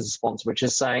resisted doing as a sponsor, which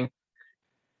is saying,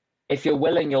 if you're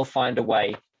willing, you'll find a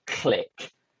way,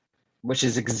 click, which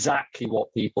is exactly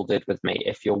what people did with me.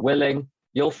 If you're willing,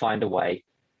 you'll find a way.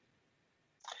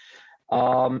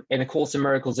 In A Course in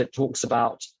Miracles, it talks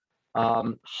about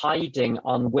hiding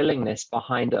unwillingness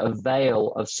behind a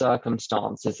veil of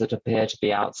circumstances that appear to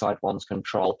be outside one's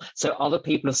control. So other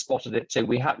people have spotted it too.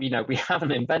 We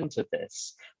haven't invented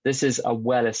this. This is a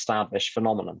well-established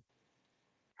phenomenon.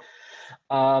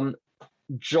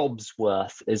 Job's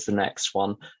worth is the next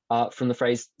one, from the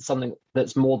phrase something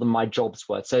that's more than my job's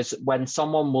worth. So when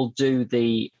someone will do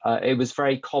it was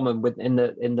very common in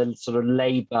the sort of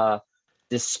labor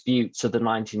disputes of the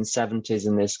 1970s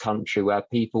in this country, where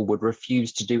people would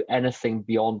refuse to do anything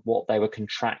beyond what they were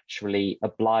contractually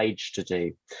obliged to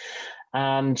do.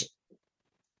 And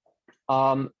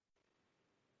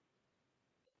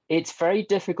it's very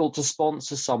difficult to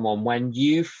sponsor someone when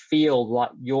you feel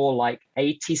like you're like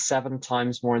 87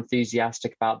 times more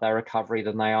enthusiastic about their recovery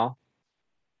than they are.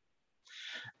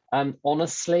 And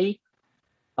honestly,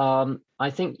 I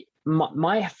think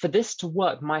for this to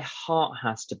work, my heart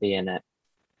has to be in it.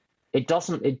 It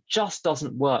just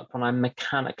doesn't work when I'm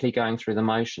mechanically going through the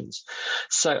motions.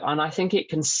 So, and I think it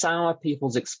can sour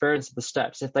people's experience of the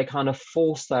steps if they kind of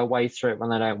force their way through it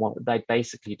when they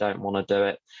basically don't want to do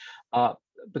it.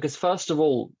 Because first of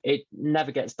all, it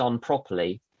never gets done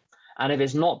properly. And if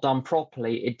it's not done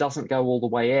properly, it doesn't go all the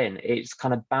way in. It's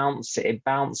kind of it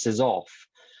bounces off.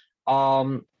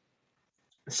 And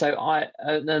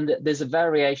there's a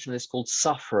variation of this called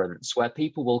sufferance, where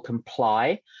people will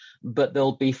comply, but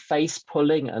they'll be face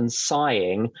pulling and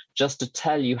sighing just to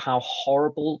tell you how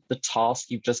horrible the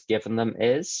task you've just given them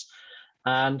is.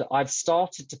 And I've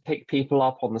started to pick people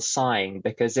up on the sighing,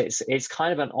 because it's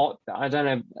kind of I don't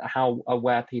know how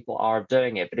aware people are of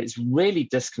doing it, but it's really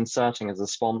disconcerting as a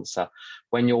sponsor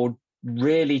when you're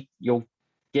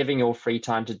giving your free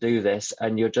time to do this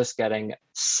and you're just getting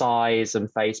sighs and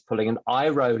face pulling and eye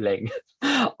rolling.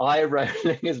 Eye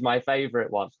rolling is my favorite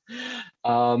one.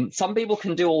 Some people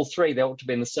can do all three. They ought to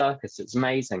be in the circus. It's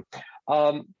amazing.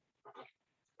 And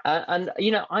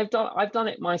I've done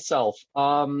it myself.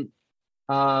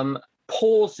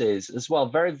 Pauses as well.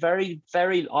 Very, very,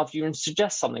 very, after you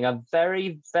suggest something, a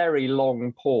very, very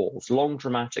long pause, long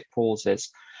dramatic pauses.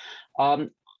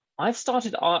 I've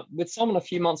started with someone a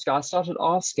few months ago. I started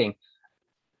asking,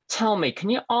 tell me, can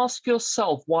you ask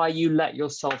yourself why you let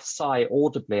yourself sigh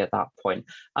audibly at that point?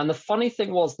 And the funny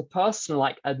thing was, the person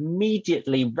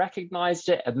immediately recognized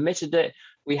it, admitted it.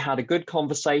 We had a good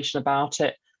conversation about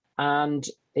it, and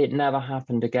it never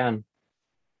happened again.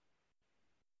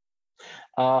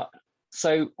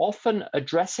 So often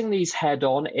addressing these head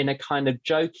on in a kind of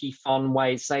jokey, fun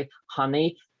way, say,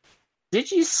 honey,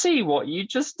 did you see what you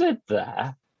just did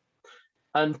there?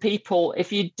 And people,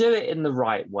 if you do it in the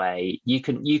right way, you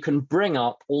can bring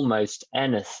up almost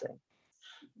anything.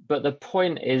 But the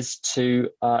point is to,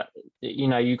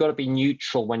 you've got to be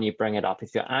neutral when you bring it up.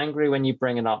 If you're angry when you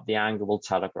bring it up, the anger will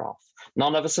telegraph.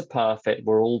 None of us are perfect.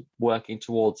 We're all working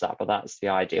towards that, but that's the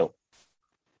ideal.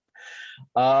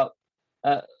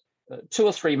 2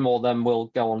 or 3 more, then we'll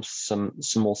go on to some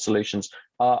more solutions.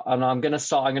 And I'm going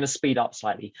to speed up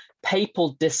slightly.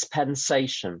 Papal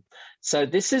dispensation. So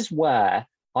this is where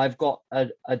I've got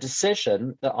a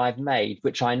decision that I've made,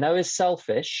 which I know is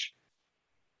selfish,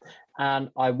 and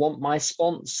I want my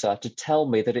sponsor to tell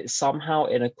me that it's somehow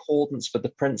in accordance with the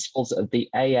principles of the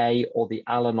AA or the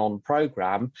Al-Anon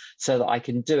program, so that I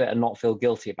can do it and not feel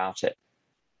guilty about it.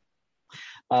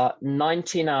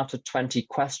 19 out of 20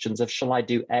 questions of shall I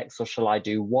do X or shall I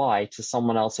do Y to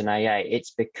someone else in AA,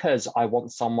 it's because I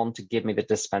want someone to give me the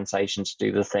dispensation to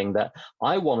do the thing that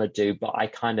I want to do, but I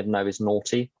kind of know is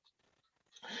naughty.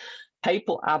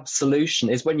 Papal absolution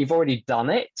is when you've already done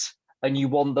it and you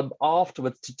want them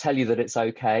afterwards to tell you that it's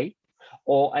okay.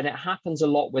 And it happens a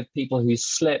lot with people who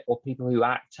slip or people who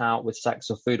act out with sex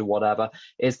or food or whatever,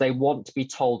 is they want to be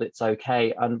told it's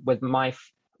okay. And with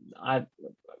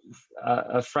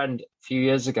a friend a few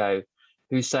years ago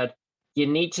who said, you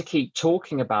need to keep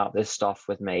talking about this stuff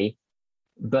with me,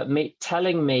 but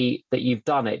telling me that you've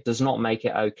done it does not make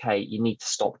it okay. You need to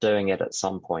stop doing it at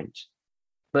some point.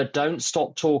 But don't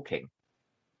stop talking.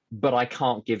 But I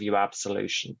can't give you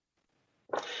absolution.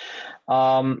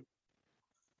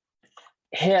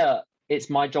 Here, it's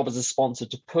my job as a sponsor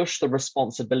to push the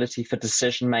responsibility for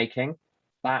decision-making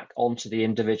back onto the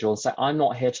individual and say, I'm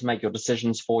not here to make your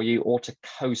decisions for you or to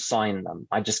co-sign them.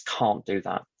 I just can't do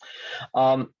that.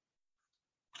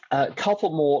 A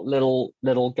couple more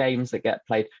little games that get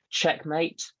played.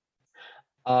 Checkmate.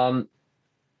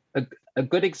 A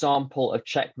good example of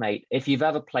checkmate, if you've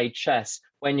ever played chess,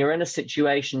 when you're in a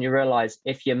situation, you realize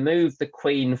if you move the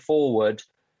queen forward,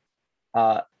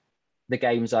 the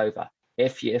game's over.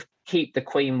 If you keep the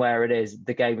queen where it is,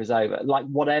 the game is over. Like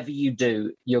whatever you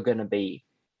do, you're going to be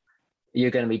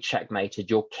checkmated.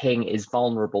 Your king is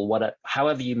vulnerable.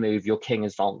 However you move, your king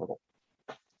is vulnerable.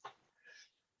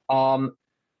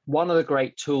 One of the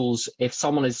great tools, if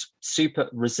someone is super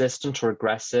resistant or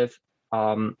aggressive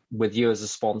with you as a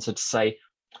sponsor, to say,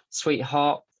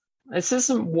 sweetheart, this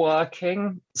isn't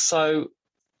working, so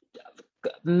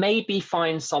maybe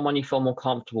find someone you feel more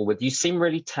comfortable with. You seem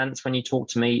really tense when you talk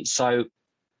to me, so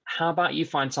how about you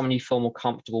find someone you feel more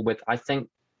comfortable with? I think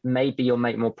maybe you'll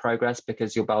make more progress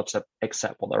because you'll be able to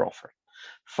accept what they're offering.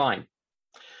 Fine.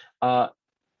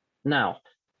 Now,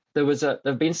 there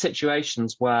have been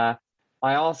situations where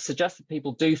I suggest that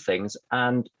people do things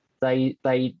and they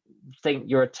think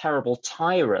you're a terrible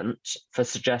tyrant for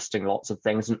suggesting lots of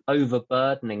things and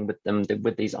overburdening with them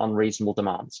with these unreasonable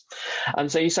demands.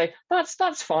 And so you say,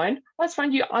 that's fine. That's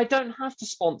fine. I don't have to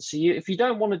sponsor you. If you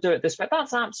don't want to do it this way,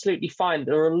 that's absolutely fine.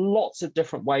 There are lots of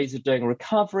different ways of doing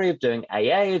recovery, of doing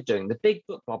AA, of doing the big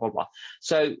book, blah, blah, blah.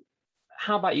 So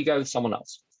how about you go with someone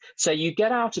else? So you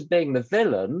get out of being the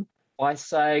villain by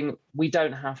saying, we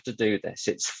don't have to do this.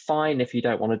 It's fine if you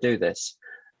don't want to do this.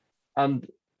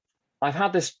 I've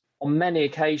had this on many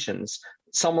occasions.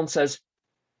 Someone says,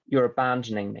 you're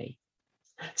abandoning me.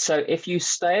 So if you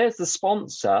stay as the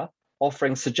sponsor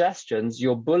offering suggestions,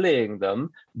 you're bullying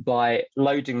them by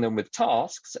loading them with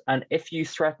tasks. And if you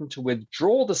threaten to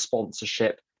withdraw the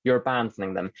sponsorship, you're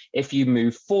abandoning them. If you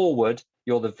move forward,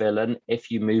 you're the villain. If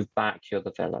you move back, you're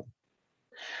the villain.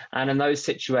 And in those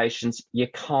situations, you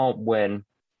can't win.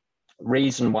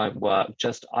 Reason won't work.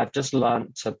 I've just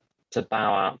learned to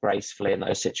bow out gracefully in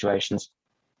those situations.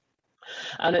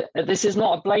 And this is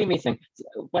not a blamey thing.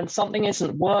 When something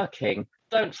isn't working,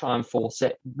 don't try and force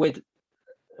it. With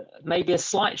maybe a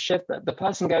slight shift, that the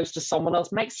person goes to someone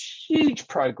else, makes huge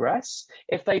progress.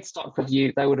 If they'd stuck with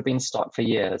you, they would have been stuck for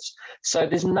years. So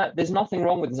there's nothing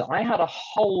wrong with this. I had a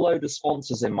whole load of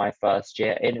sponsors in my first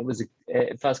year, and it was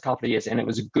first couple of years, and it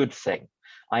was a good thing.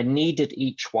 I needed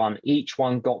each one. Each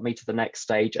one got me to the next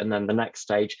stage and then the next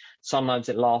stage. Sometimes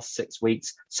it lasts 6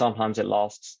 weeks. Sometimes it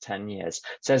lasts 10 years.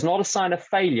 So it's not a sign of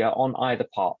failure on either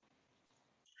part.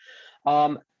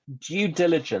 Due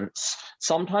diligence.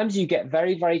 Sometimes you get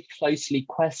very, very closely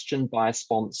questioned by a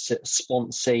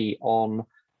sponsee on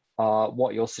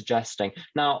what you're suggesting.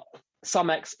 Now,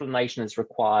 some explanation is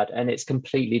required, and it's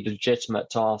completely legitimate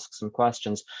to ask some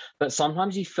questions. But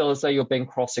sometimes you feel as though you're being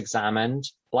cross-examined.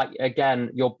 Like,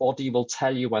 again, your body will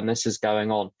tell you when this is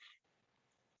going on.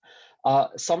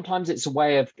 Sometimes it's a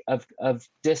way of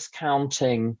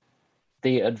discounting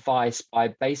the advice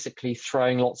by basically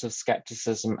throwing lots of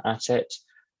skepticism at it.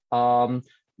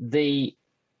 The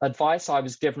advice I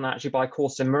was given actually by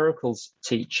Course in Miracles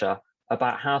teacher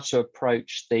about how to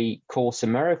approach the Course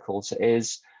in Miracles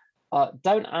is,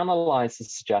 don't analyze the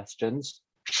suggestions,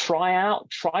 try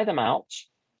them out,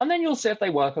 and then you'll see if they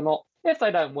work or not. If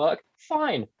they don't work,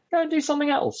 fine, go and do something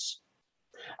else.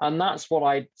 And that's what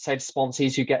I say to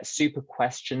sponsees who get super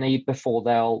questiony before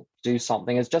they'll do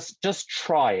something, is just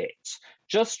try it.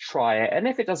 Just try it. And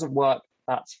if it doesn't work,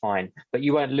 that's fine. But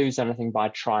you won't lose anything by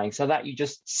trying. So that you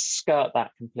just skirt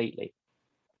that completely.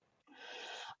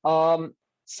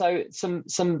 So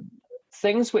some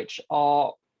things which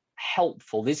are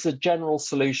helpful, these are general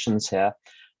solutions here,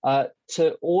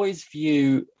 to always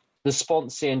view the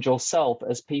sponsee and yourself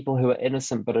as people who are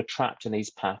innocent but are trapped in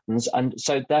these patterns, and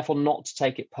so therefore not to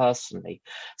take it personally.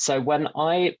 So when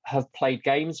I have played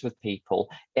games with people,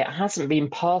 it hasn't been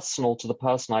personal to the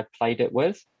person I've played it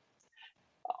with.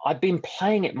 I've been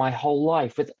playing it my whole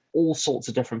life with all sorts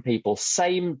of different people,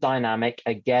 same dynamic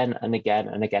again and again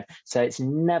and again. So it's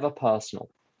never personal.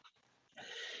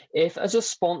 If as a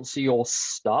sponsor you're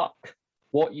stuck,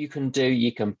 What you can do,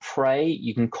 you can pray,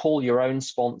 you can call your own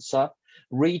sponsor,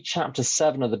 read chapter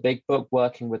 7 of the big book,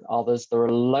 Working with Others. There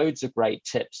are loads of great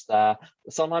tips there.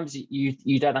 Sometimes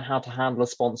you don't know how to handle a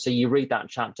sponsor. You read that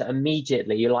chapter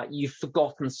immediately. You've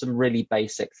forgotten some really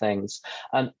basic things.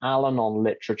 And Al-Anon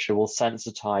literature will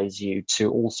sensitize you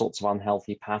to all sorts of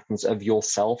unhealthy patterns of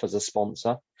yourself as a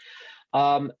sponsor.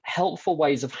 Helpful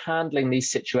ways of handling these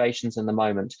situations in the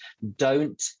moment.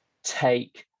 Don't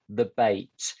take the bait.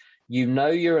 You know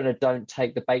you're in a don't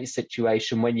take the bait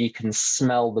situation when you can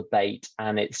smell the bait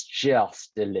and it's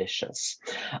just delicious.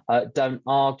 Don't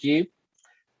argue.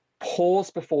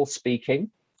 Pause before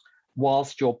speaking.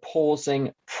 Whilst you're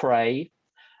pausing, pray.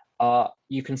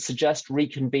 You can suggest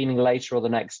reconvening later or the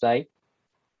next day.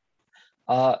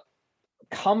 Rediscuss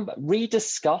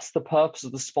the purpose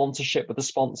of the sponsorship with the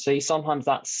sponsee. Sometimes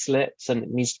that slips and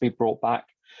it needs to be brought back.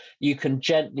 You can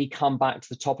gently come back to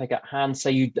the topic at hand.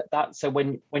 So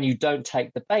when you don't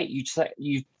take the bait, you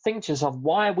think to yourself,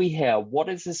 why are we here? What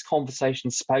is this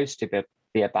conversation supposed to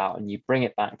be about? And you bring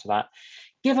it back to that.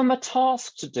 Give them a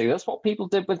task to do. That's what people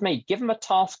did with me. Give them a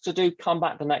task to do, come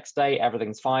back the next day,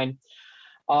 everything's fine.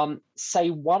 Say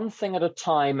one thing at a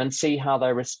time and see how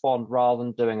they respond rather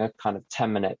than doing a kind of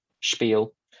 10-minute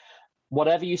spiel.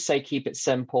 Whatever you say, keep it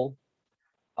simple.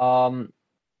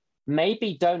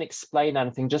 Maybe don't explain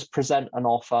anything, just present an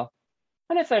offer.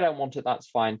 And if they don't want it, that's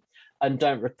fine. And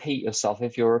don't repeat yourself.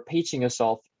 If you're repeating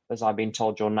yourself, as I've been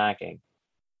told, you're nagging.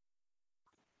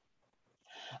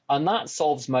 And that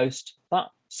solves most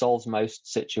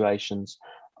situations.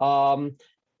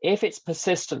 If it's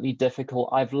persistently difficult,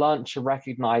 I've learned to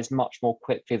recognize much more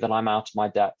quickly that I'm out of my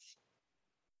depth.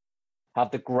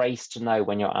 Have the grace to know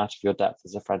when you're out of your depth,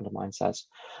 as a friend of mine says.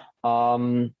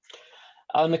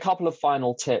 And a couple of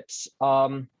final tips.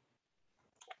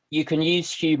 You can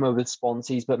use humor with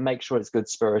sponsees, but make sure it's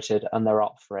good-spirited and they're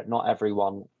up for it. Not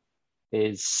everyone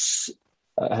has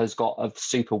got a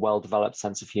super well-developed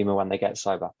sense of humor when they get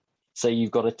sober. So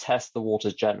you've got to test the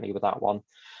waters gently with that one.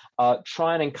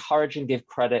 Try and encourage and give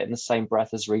credit in the same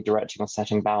breath as redirecting or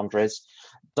setting boundaries.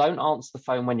 Don't answer the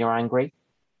phone when you're angry.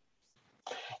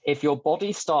 If your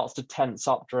body starts to tense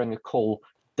up during a call,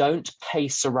 don't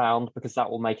pace around because that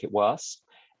will make it worse.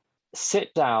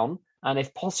 Sit down and,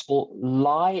 if possible,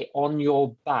 lie on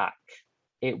your back.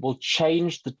 It will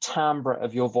change the timbre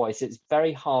of your voice. It's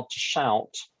very hard to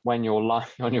shout when you're lying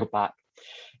on your back.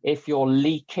 If you're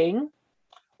leaking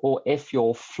or if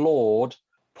you're flawed,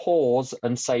 pause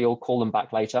and say you'll call them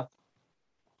back later.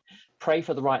 Pray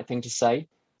for the right thing to say.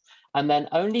 And then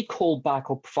only call back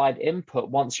or provide input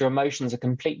once your emotions are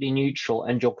completely neutral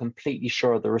and you're completely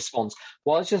sure of the response.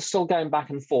 Whilst you're still going back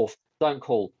and forth, don't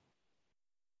call.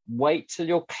 Wait till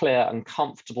you're clear and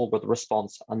comfortable with the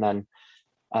response and then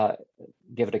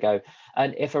give it a go.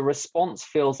 And if a response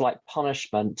feels like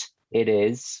punishment, it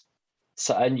is.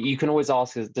 So, and you can always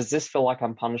ask, does this feel like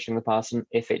I'm punishing the person?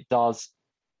 If it does,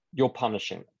 you're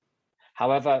punishing them.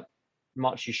 However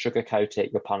much you sugarcoat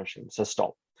it, you're punishing them. So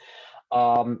stop.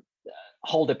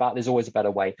 Hold it back. There's always a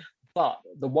better way. But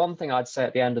the one thing I'd say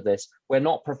at the end of this, we're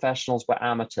not professionals, we're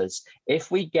amateurs. If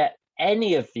we get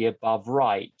any of the above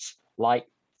right, like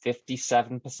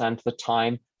 57% of the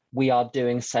time, we are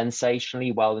doing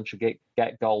sensationally well and should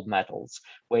get gold medals.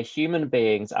 We're human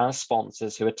beings as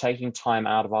sponsors who are taking time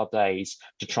out of our days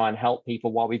to try and help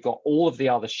people while we've got all of the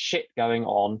other shit going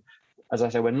on. As I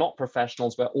say, we're not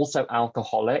professionals, we're also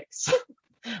alcoholics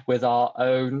with our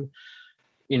own,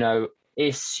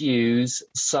 issues.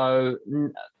 So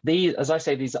these, as I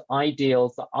say, these are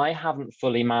ideals that I haven't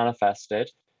fully manifested.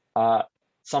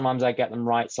 Sometimes I get them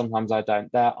right, sometimes I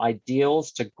don't. They're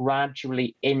ideals to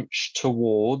gradually inch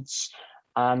towards,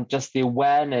 and just the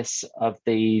awareness of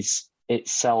these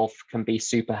itself can be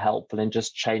super helpful in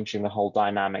just changing the whole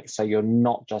dynamic. So you're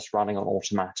not just running on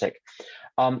automatic.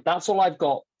 That's all I've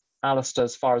got, Alistair,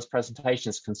 as far as presentation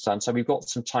is concerned. So we've got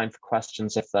some time for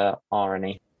questions if there are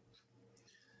any.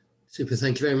 Super.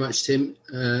 Thank you very much, Tim.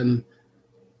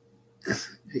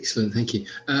 Excellent. Thank you.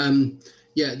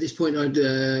 At this point, I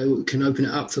can open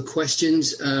it up for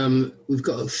questions. We've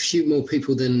got a few more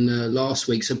people than last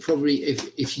week. So probably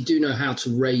if you do know how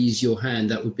to raise your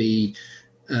hand, that would be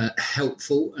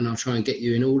helpful. And I'll try and get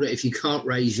you in order. If you can't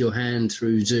raise your hand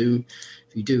through Zoom,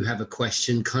 if you do have a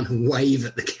question, kind of wave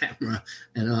at the camera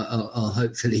and I'll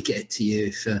hopefully get to you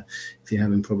if you're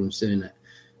having problems doing that.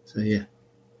 So,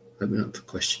 open up for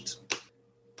questions.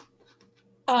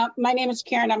 My name is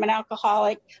Karen. I'm an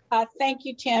alcoholic. Thank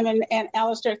you, Tim and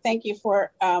Alistair. Thank you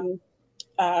for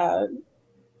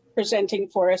presenting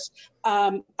for us.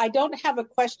 I don't have a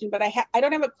question, but I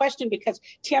don't have a question because,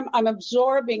 Tim, I'm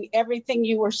absorbing everything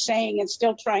you were saying and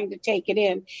still trying to take it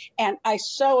in. And I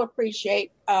so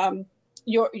appreciate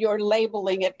your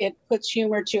labeling it. It puts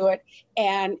humor to it.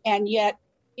 And yet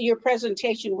your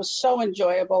presentation was so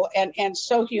enjoyable and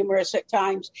so humorous at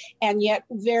times, and yet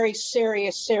very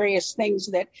serious things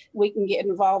that we can get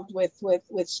involved with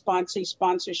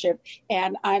sponsorship.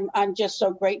 And I'm just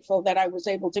so grateful that I was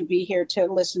able to be here to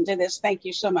listen to this. Thank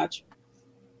you so much.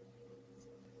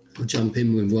 I'll jump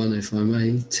in with one if I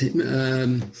may, Tim.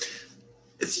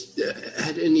 Have you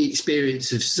had any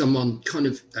experience of someone kind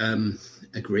of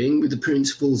agreeing with the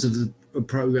principles of the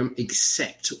program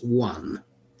except one?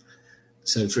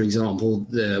 So, for example,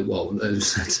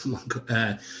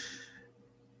 someone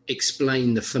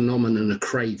explain the phenomenon of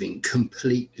craving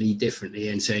completely differently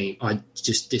and saying, I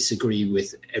just disagree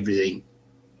with everything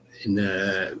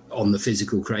on the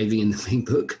physical craving in the Pink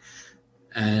Book.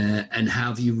 And how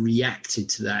have you reacted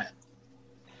to that?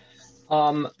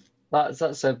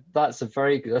 That's a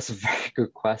very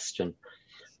good question.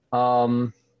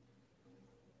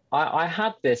 I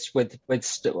had this with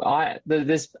this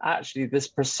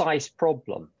precise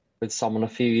problem with someone a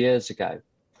few years ago,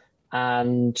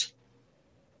 and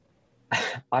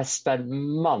I spent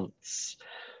months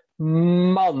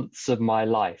of my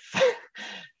life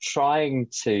trying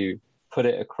to put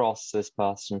it across to this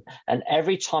person, and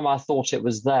every time I thought it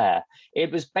was there,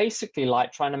 it was basically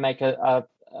like trying to make a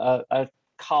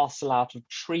castle out of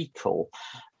treacle.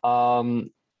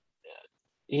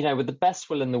 With the best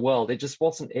will in the world, it just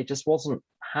wasn't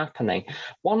happening.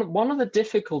 One of the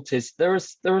difficulties, there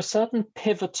are certain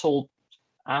pivotal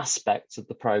aspects of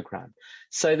the program.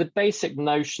 So the basic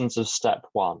notions of step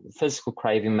one, physical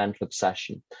craving, mental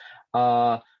obsession.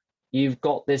 You've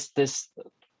got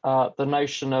the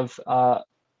notion of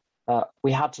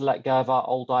we had to let go of our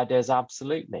old ideas.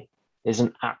 Absolutely, it's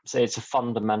a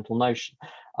fundamental notion.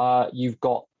 You've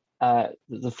got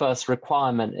the first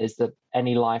requirement is that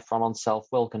any life run on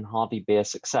self-will can hardly be a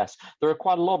success. There are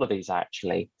quite a lot of these,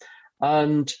 actually.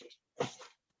 And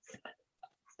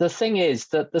the thing is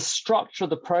that the structure of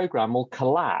the program will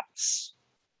collapse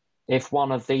if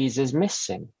one of these is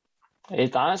missing.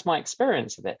 That's my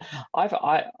experience of it.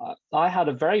 I had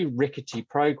a very rickety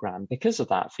program because of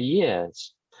that for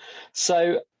years.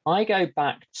 So I go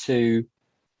back to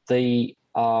the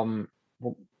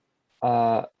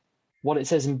what it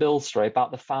says in Bill's story about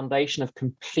the foundation of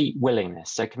complete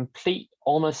willingness. So complete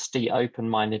honesty,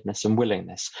 open-mindedness, and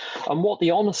willingness. And what the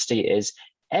honesty is,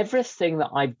 everything that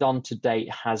I've done to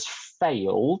date has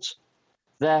failed,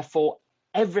 therefore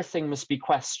everything must be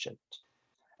questioned.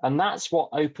 And that's what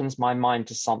opens my mind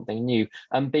to something new,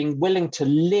 and being willing to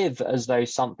live as though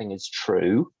something is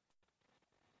true.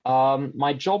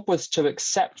 My job was to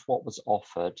accept what was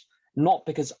offered, not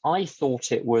because I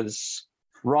thought it was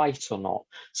right or not.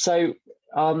 So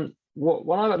when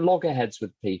I'm at loggerheads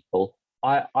with people,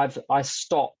 I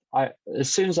stop.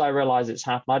 As soon as I realize it's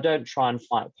happened, I don't try and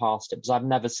fight past it because I've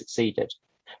never succeeded.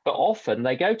 But often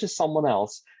they go to someone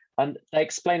else and they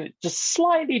explain it just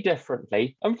slightly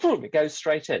differently, and boom, it goes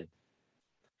straight in.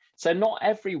 So not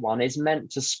everyone is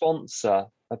meant to sponsor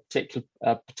a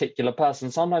particular person.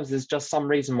 Sometimes there's just some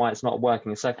reason why it's not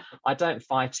working. So I don't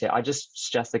fight it. I just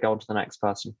suggest they go on to the next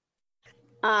person.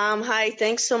 Hi,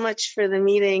 thanks so much for the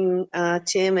meeting,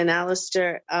 Tim and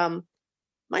Alistair.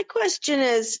 My question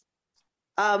is,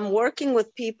 working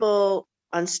with people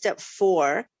on step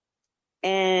 4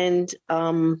 and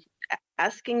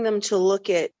asking them to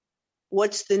look at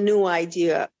what's the new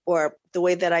idea, or the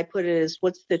way that I put it is,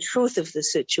 what's the truth of the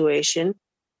situation?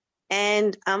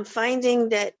 And I'm finding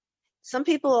that some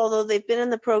people, although they've been in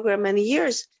the program many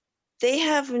years, they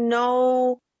have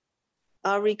no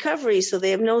recovery, so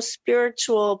they have no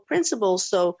spiritual principles,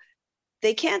 so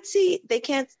they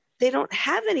don't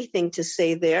have anything to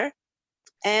say there.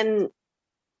 And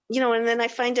and then I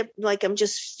find it like I'm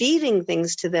just feeding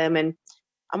things to them, and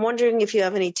I'm wondering if you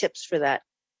have any tips for that.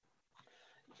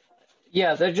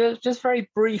 Yeah, just very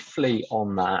briefly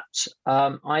on that.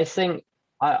 I think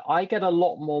I get a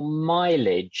lot more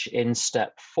mileage in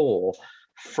step 4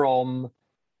 from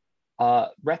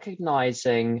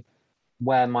recognizing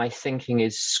where my thinking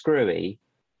is screwy,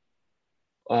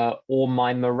 or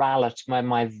my morality, where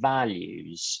my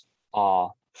values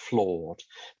are flawed,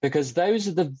 because those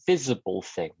are the visible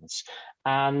things.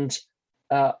 And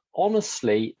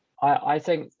honestly, I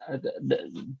think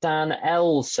Dan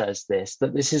L says this,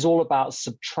 that this is all about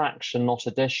subtraction, not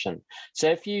addition. So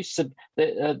if you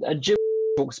a Jew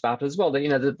talks about it as well,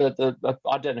 that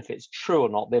I don't know if it's true or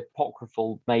not, the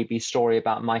apocryphal maybe story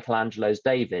about Michelangelo's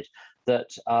David,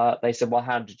 that they said, well,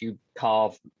 how did you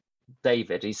carve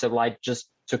David. He said, well, I just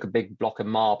took a big block of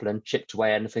marble and chipped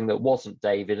away anything that wasn't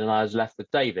David, and I was left with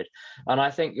David. And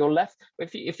I think you're left,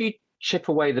 if you chip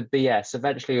away the BS,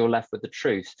 eventually you're left with the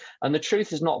truth. And the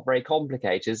truth is not very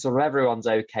complicated. So everyone's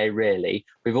okay, really.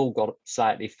 We've all got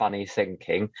slightly funny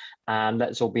thinking, and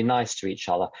let's all be nice to each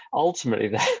other.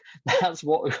 Ultimately, that's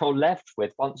what you're left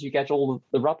with once you get all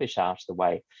the rubbish out of the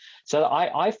way. So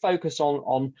I focus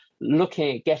on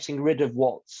looking at getting rid of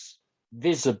what's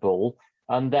visible,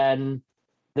 and then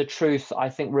the truth, I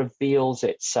think, reveals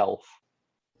itself.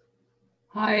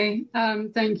 Hi,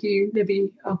 thank you, Libby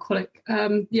Alcoholic.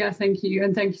 Thank you,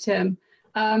 and thank you, Tim.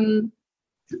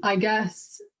 I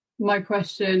guess my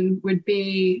question would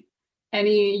be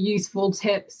any useful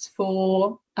tips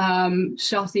for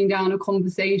shutting down a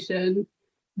conversation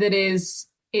that is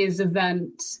a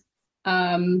vent,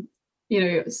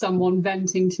 someone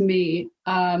venting to me.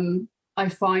 I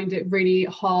find it really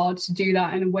hard to do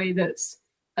that in a way that's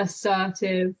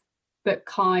assertive but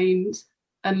kind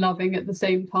and loving at the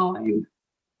same time.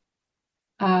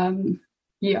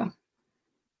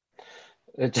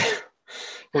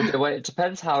 It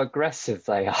depends how aggressive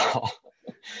they are.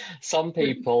 Some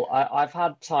people, I've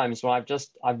had times where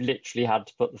I've literally had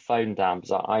to put the phone down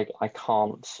because I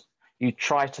can't. You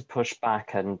try to push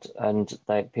back and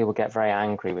people get very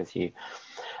angry with you.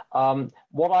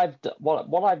 What I've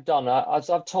done, as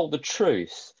I've told the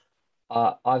truth,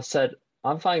 I've said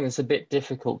I'm finding this a bit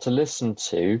difficult to listen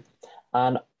to,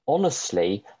 and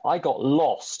honestly, I got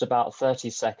lost about 30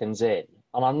 seconds in,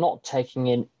 and I'm not taking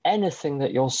in anything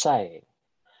that you're saying.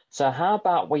 So how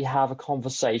about we have a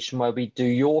conversation where we do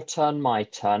your turn, my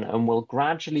turn, and we'll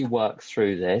gradually work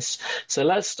through this. So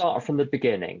let's start from the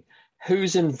beginning.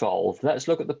 Who's involved? Let's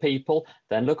look at the people,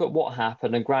 then look at what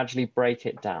happened and gradually break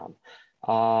it down.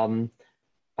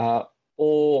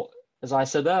 Or, as I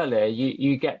said earlier,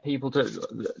 you get people to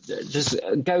just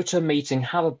go to a meeting,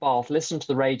 have a bath, listen to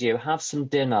the radio, have some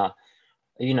dinner,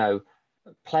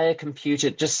 play a computer,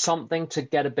 just something to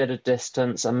get a bit of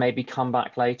distance and maybe come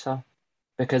back later.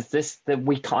 Because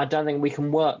I don't think we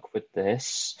can work with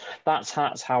this. That's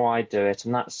how I do it,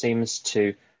 and that seems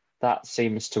to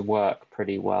work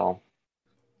pretty well.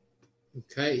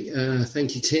 Okay,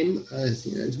 thank you, Tim. I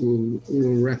think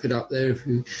we'll wrap it up there if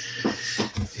we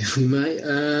may.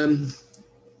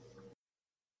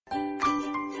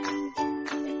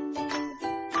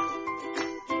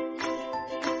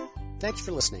 Thanks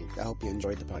for listening. I hope you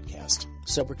enjoyed the podcast.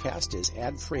 Sobercast is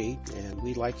ad-free, and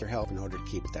we'd like your help in order to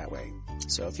keep it that way.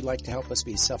 So if you'd like to help us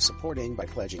be self-supporting by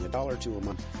pledging $1 or $2 a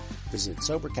month, visit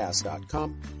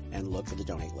Sobercast.com and look for the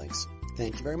donate links.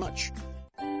 Thank you very much.